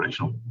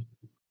inspirational.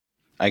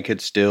 I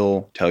could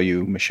still tell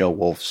you Michelle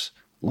Wolf's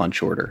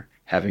lunch order,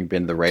 having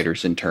been the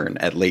writer's intern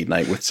at Late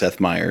Night with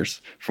Seth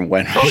Meyers from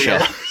when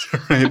Michelle.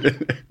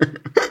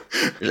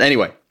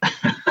 Anyway,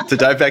 to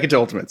dive back into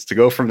Ultimates, to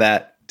go from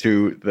that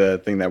to the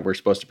thing that we're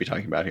supposed to be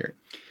talking about here.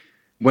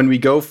 When we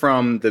go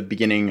from the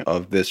beginning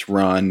of this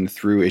run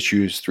through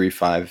issues 3,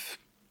 5,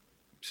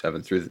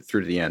 7 through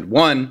to the end,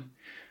 one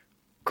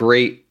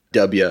great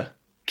W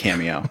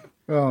cameo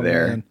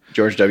there. Man.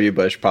 George W.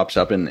 Bush pops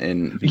up in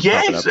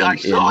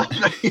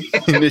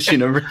issue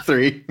number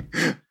 3.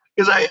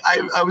 Because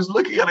I was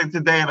looking at it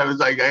today and I was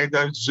like,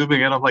 I was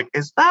zooming in. I'm like,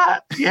 is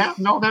that? Yeah,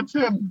 no, that's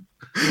him.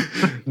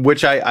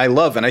 Which I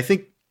love. And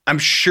I'm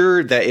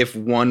sure that if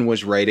one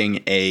was writing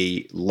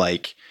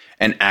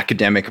an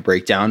academic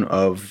breakdown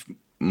of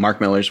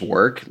Mark Millar's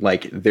work,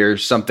 like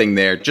there's something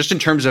there just in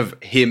terms of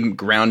him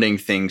grounding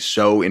things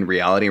so in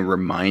reality and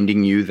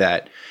reminding you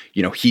that,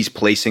 he's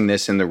placing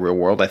this in the real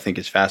world, I think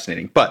is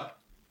fascinating. But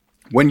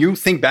when you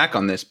think back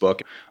on this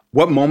book,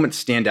 what moments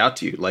stand out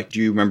to you? Like,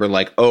 do you remember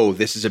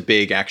this is a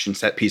big action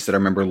set piece that I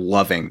remember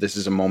loving? This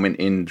is a moment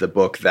in the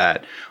book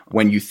that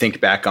when you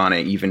think back on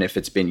it, even if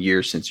it's been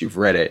years since you've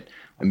read it,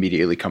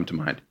 immediately come to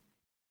mind.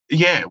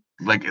 Yeah,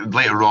 like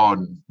later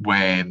on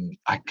when,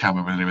 I can't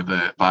remember the name of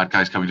the bad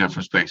guys coming down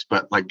from space,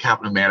 but like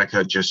Captain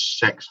America just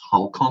sicks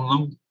Hulk on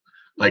them.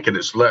 And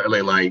it's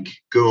literally like,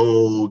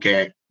 go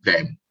get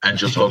them. And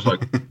just I was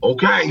like,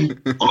 okay,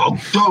 I'll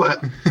do it.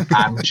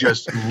 And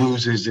just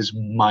loses his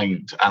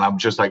mind. And I'm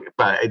just like,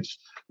 but it's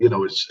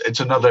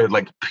another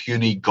like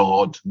puny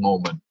god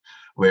moment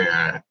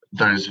where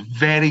there's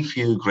very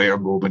few greater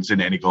moments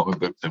in any comic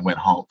book than when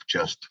Hulk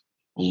just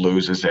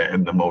loses it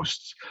in the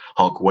most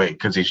Hulk way,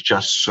 because he's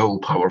just so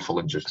powerful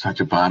and just such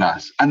a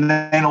badass. And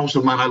then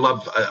also, man,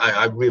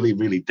 I really,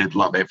 really did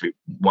love every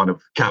one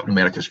of Captain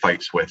America's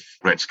fights with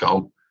Red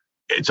Skull.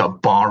 It's a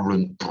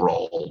barroom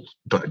brawl,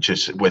 but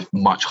just with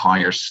much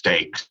higher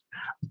stakes.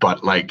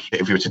 But like,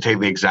 if you were to take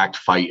the exact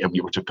fight and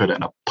you were to put it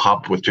in a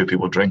pub with two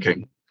people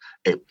drinking,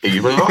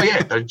 you were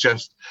like,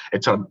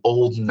 it's an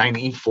old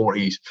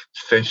 1940s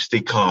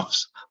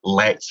fisticuffs,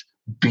 let's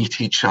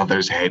beat each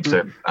other's heads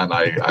in. And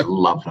I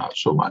love that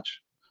so much.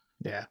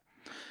 Yeah.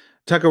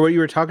 Tucker, what you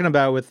were talking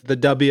about with the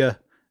W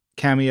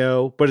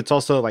cameo, but it's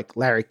also like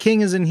Larry King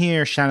is in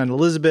here, Shannon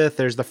Elizabeth,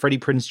 there's the Freddie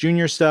Prinze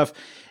Jr. stuff.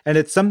 And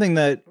it's something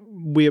that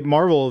we at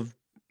Marvel,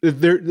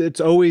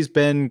 it's always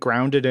been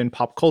grounded in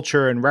pop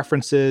culture and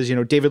references.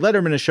 David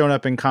Letterman has shown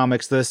up in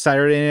comics. The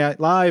Saturday Night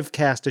Live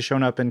cast has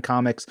shown up in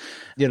comics.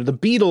 The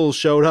Beatles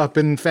showed up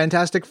in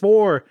Fantastic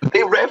Four.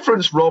 They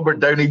referenced Robert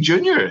Downey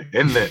Jr.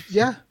 in this.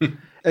 Yeah.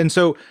 And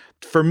so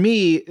for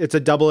me, it's a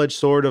double-edged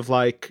sword of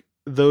like,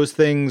 those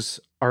things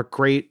are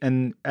great.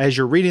 And as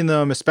you're reading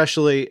them,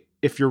 especially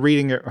if you're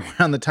reading it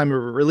around the time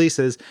of it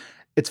releases,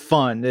 it's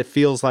fun. It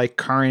feels like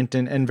current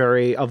and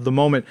very of the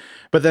moment.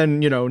 But then,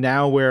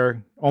 now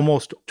we're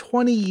almost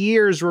 20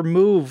 years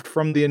removed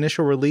from the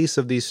initial release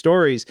of these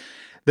stories.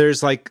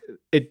 There's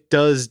it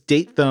does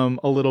date them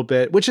a little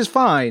bit, which is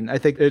fine. I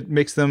think it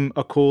makes them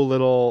a cool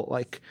little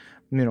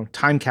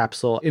time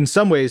capsule in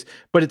some ways,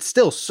 but it's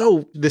still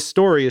this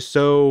story is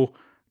so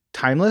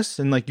timeless,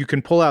 and you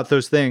can pull out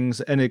those things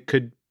and it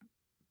could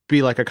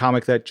be like a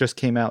comic that just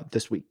came out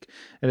this week.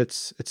 And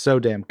it's so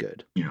damn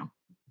good. Yeah,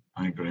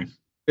 I agree.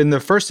 In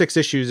the first 6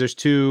 issues, there's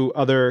 2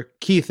 other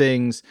key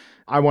things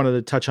I wanted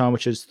to touch on,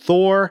 which is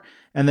Thor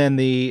and then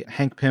the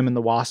Hank Pym and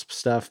the Wasp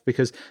stuff,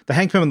 because the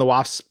Hank Pym and the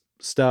Wasp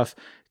stuff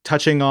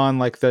touching on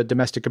the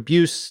domestic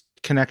abuse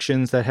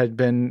connections that had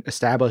been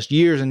established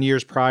years and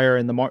years prior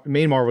in the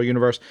main Marvel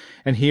universe.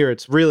 And here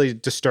it's really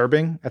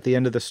disturbing at the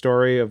end of the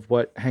story of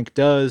what Hank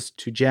does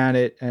to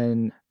Janet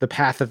and the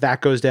path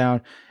that goes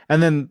down.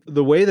 And then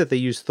the way that they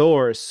use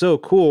Thor is so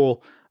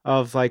cool,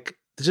 of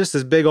just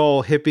this big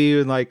old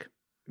hippie and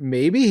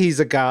maybe he's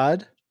a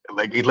god.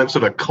 He lives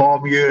in a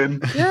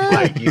commune.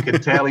 Yeah. You can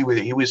tell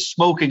he was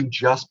smoking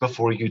just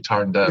before you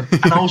turned up.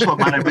 And also,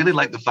 man, I really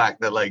like the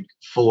fact that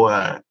for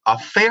a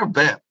fair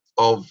bit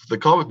of the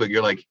comic book,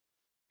 you're like,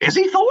 is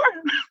he Thor?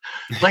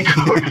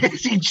 Or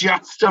is he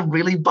just a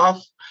really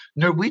buff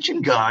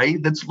Norwegian guy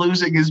that's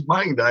losing his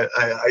mind?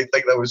 I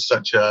think that was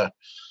such a,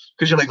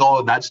 because you're like,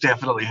 oh, that's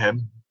definitely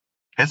him.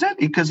 Is it?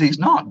 Because he's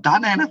not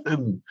done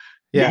anything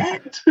Yeah.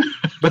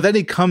 But then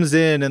he comes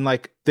in and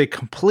like they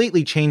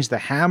completely change the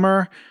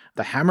hammer.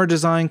 The hammer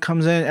design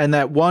comes in, and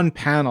that one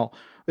panel,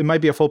 it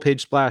might be a full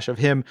page splash of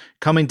him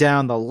coming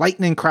down, the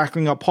lightning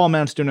crackling up. Paul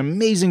Mount's doing an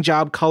amazing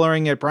job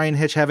coloring it. Brian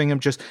Hitch having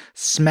him just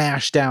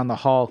smash down the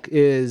Hulk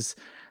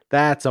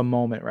that's a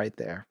moment right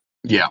there.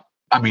 Yeah.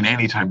 I mean,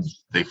 anytime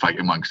they fight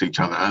amongst each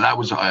other, and that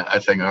was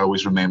a thing I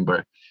always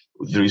remember.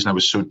 The reason I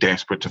was so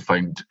desperate to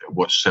find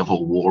what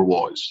Civil War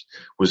was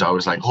I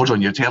was like, hold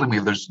on, you're telling me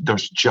there's a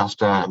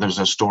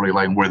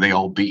storyline where they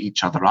all beat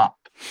each other up.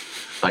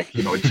 Like,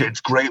 you know,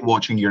 it's great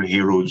watching your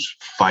heroes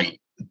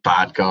fight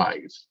bad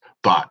guys,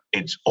 but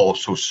it's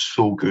also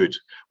so good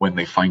when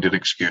they find an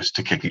excuse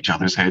to kick each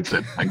other's heads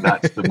in. Like,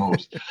 that's the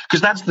most,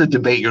 because that's the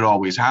debate you're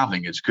always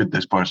having. It's could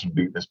this person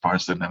beat this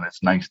person? And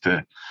it's nice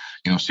to,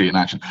 you know, see in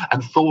action.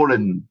 And Thor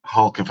and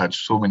Hulk have had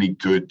so many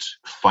good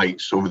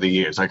fights over the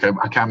years. Like,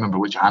 I can't remember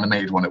which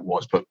animated one it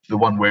was, but the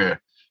one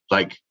where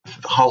like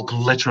Hulk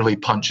literally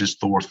punches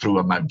Thor through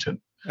a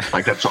mountain.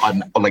 Like that's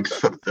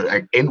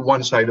like in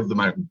one side of the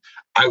mountain,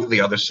 out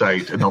the other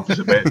side, and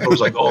opposite bit. It was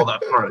like, oh,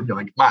 that hurt. And you're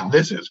like, man,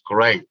 this is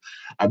great.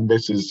 And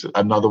this is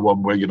another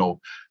one where, you know,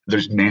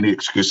 there's many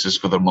excuses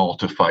for them all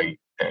to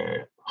fight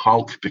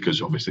Hulk, because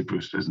obviously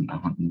Bruce isn't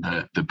having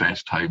the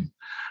best time,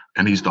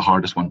 and he's the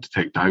hardest one to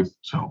take down.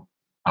 So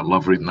I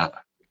love reading that.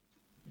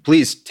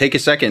 Please take a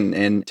second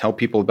and tell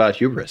people about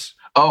Hubris.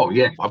 Oh,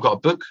 yeah. I've got a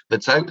book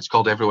that's out. It's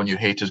called Everyone You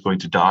Hate Is Going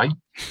to Die.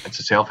 It's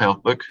a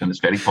self-help book, and it's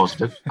very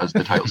positive, as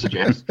the title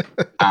suggests.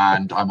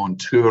 And I'm on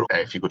tour.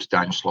 If you go to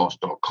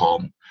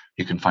danielsloss.com,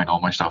 you can find all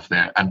my stuff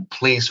there. And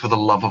please, for the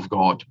love of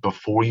God,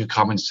 before you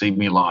come and see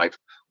me live,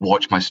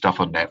 watch my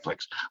stuff on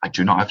Netflix. I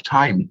do not have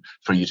time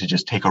for you to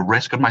just take a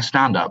risk on my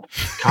stand-up,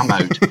 come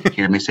out,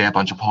 hear me say a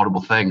bunch of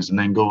horrible things, and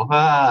then go,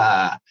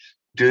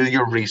 do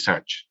your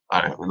research.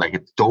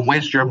 Don't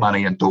waste your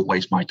money and don't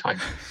waste my time.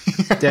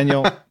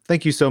 Daniel,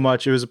 thank you so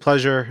much. It was a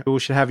pleasure. We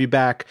should have you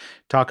back,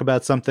 talk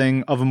about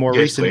something of a more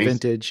recent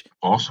vintage.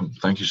 Awesome.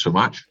 Thank you so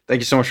much.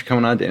 Thank you so much for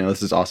coming on, Daniel.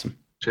 This is awesome.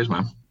 Cheers,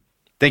 man.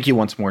 Thank you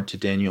once more to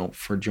Daniel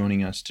for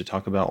joining us to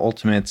talk about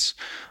Ultimates.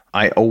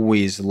 I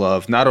always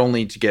love not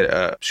only to get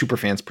a super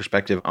fan's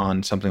perspective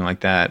on something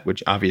like that,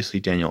 which obviously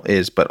Daniel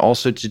is, but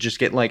also to just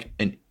get like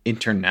an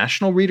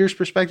international reader's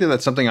perspective.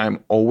 That's something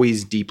I'm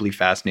always deeply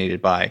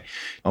fascinated by.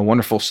 A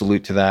wonderful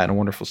salute to that, and a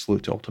wonderful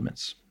salute to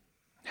Ultimates.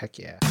 Heck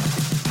yeah.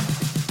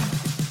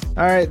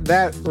 All right,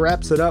 that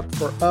wraps it up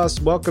for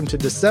us. Welcome to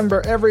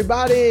December,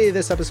 everybody.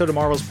 This episode of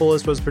Marvel's Pull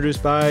List was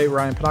produced by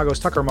Ryan Penagos,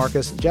 Tucker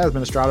Marcus,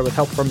 Jasmine Estrada, with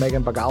help from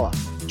Megan Bagala.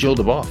 Jill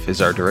DeBoff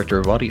is our director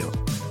of audio.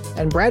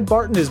 And Brad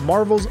Barton is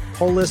Marvel's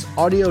Pull List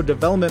audio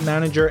development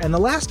manager. And the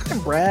last time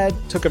Brad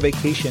took a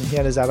vacation, he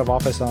had his out of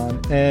office on.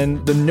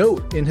 And the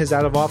note in his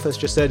out of office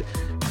just said,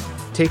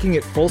 taking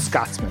it full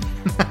Scotsman.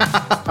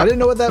 I didn't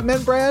know what that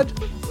meant, Brad,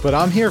 but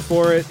I'm here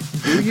for it.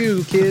 Do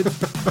you, kid.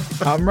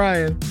 I'm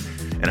Ryan.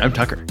 And I'm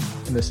Tucker.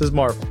 And this is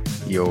Marvel,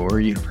 your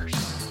universe.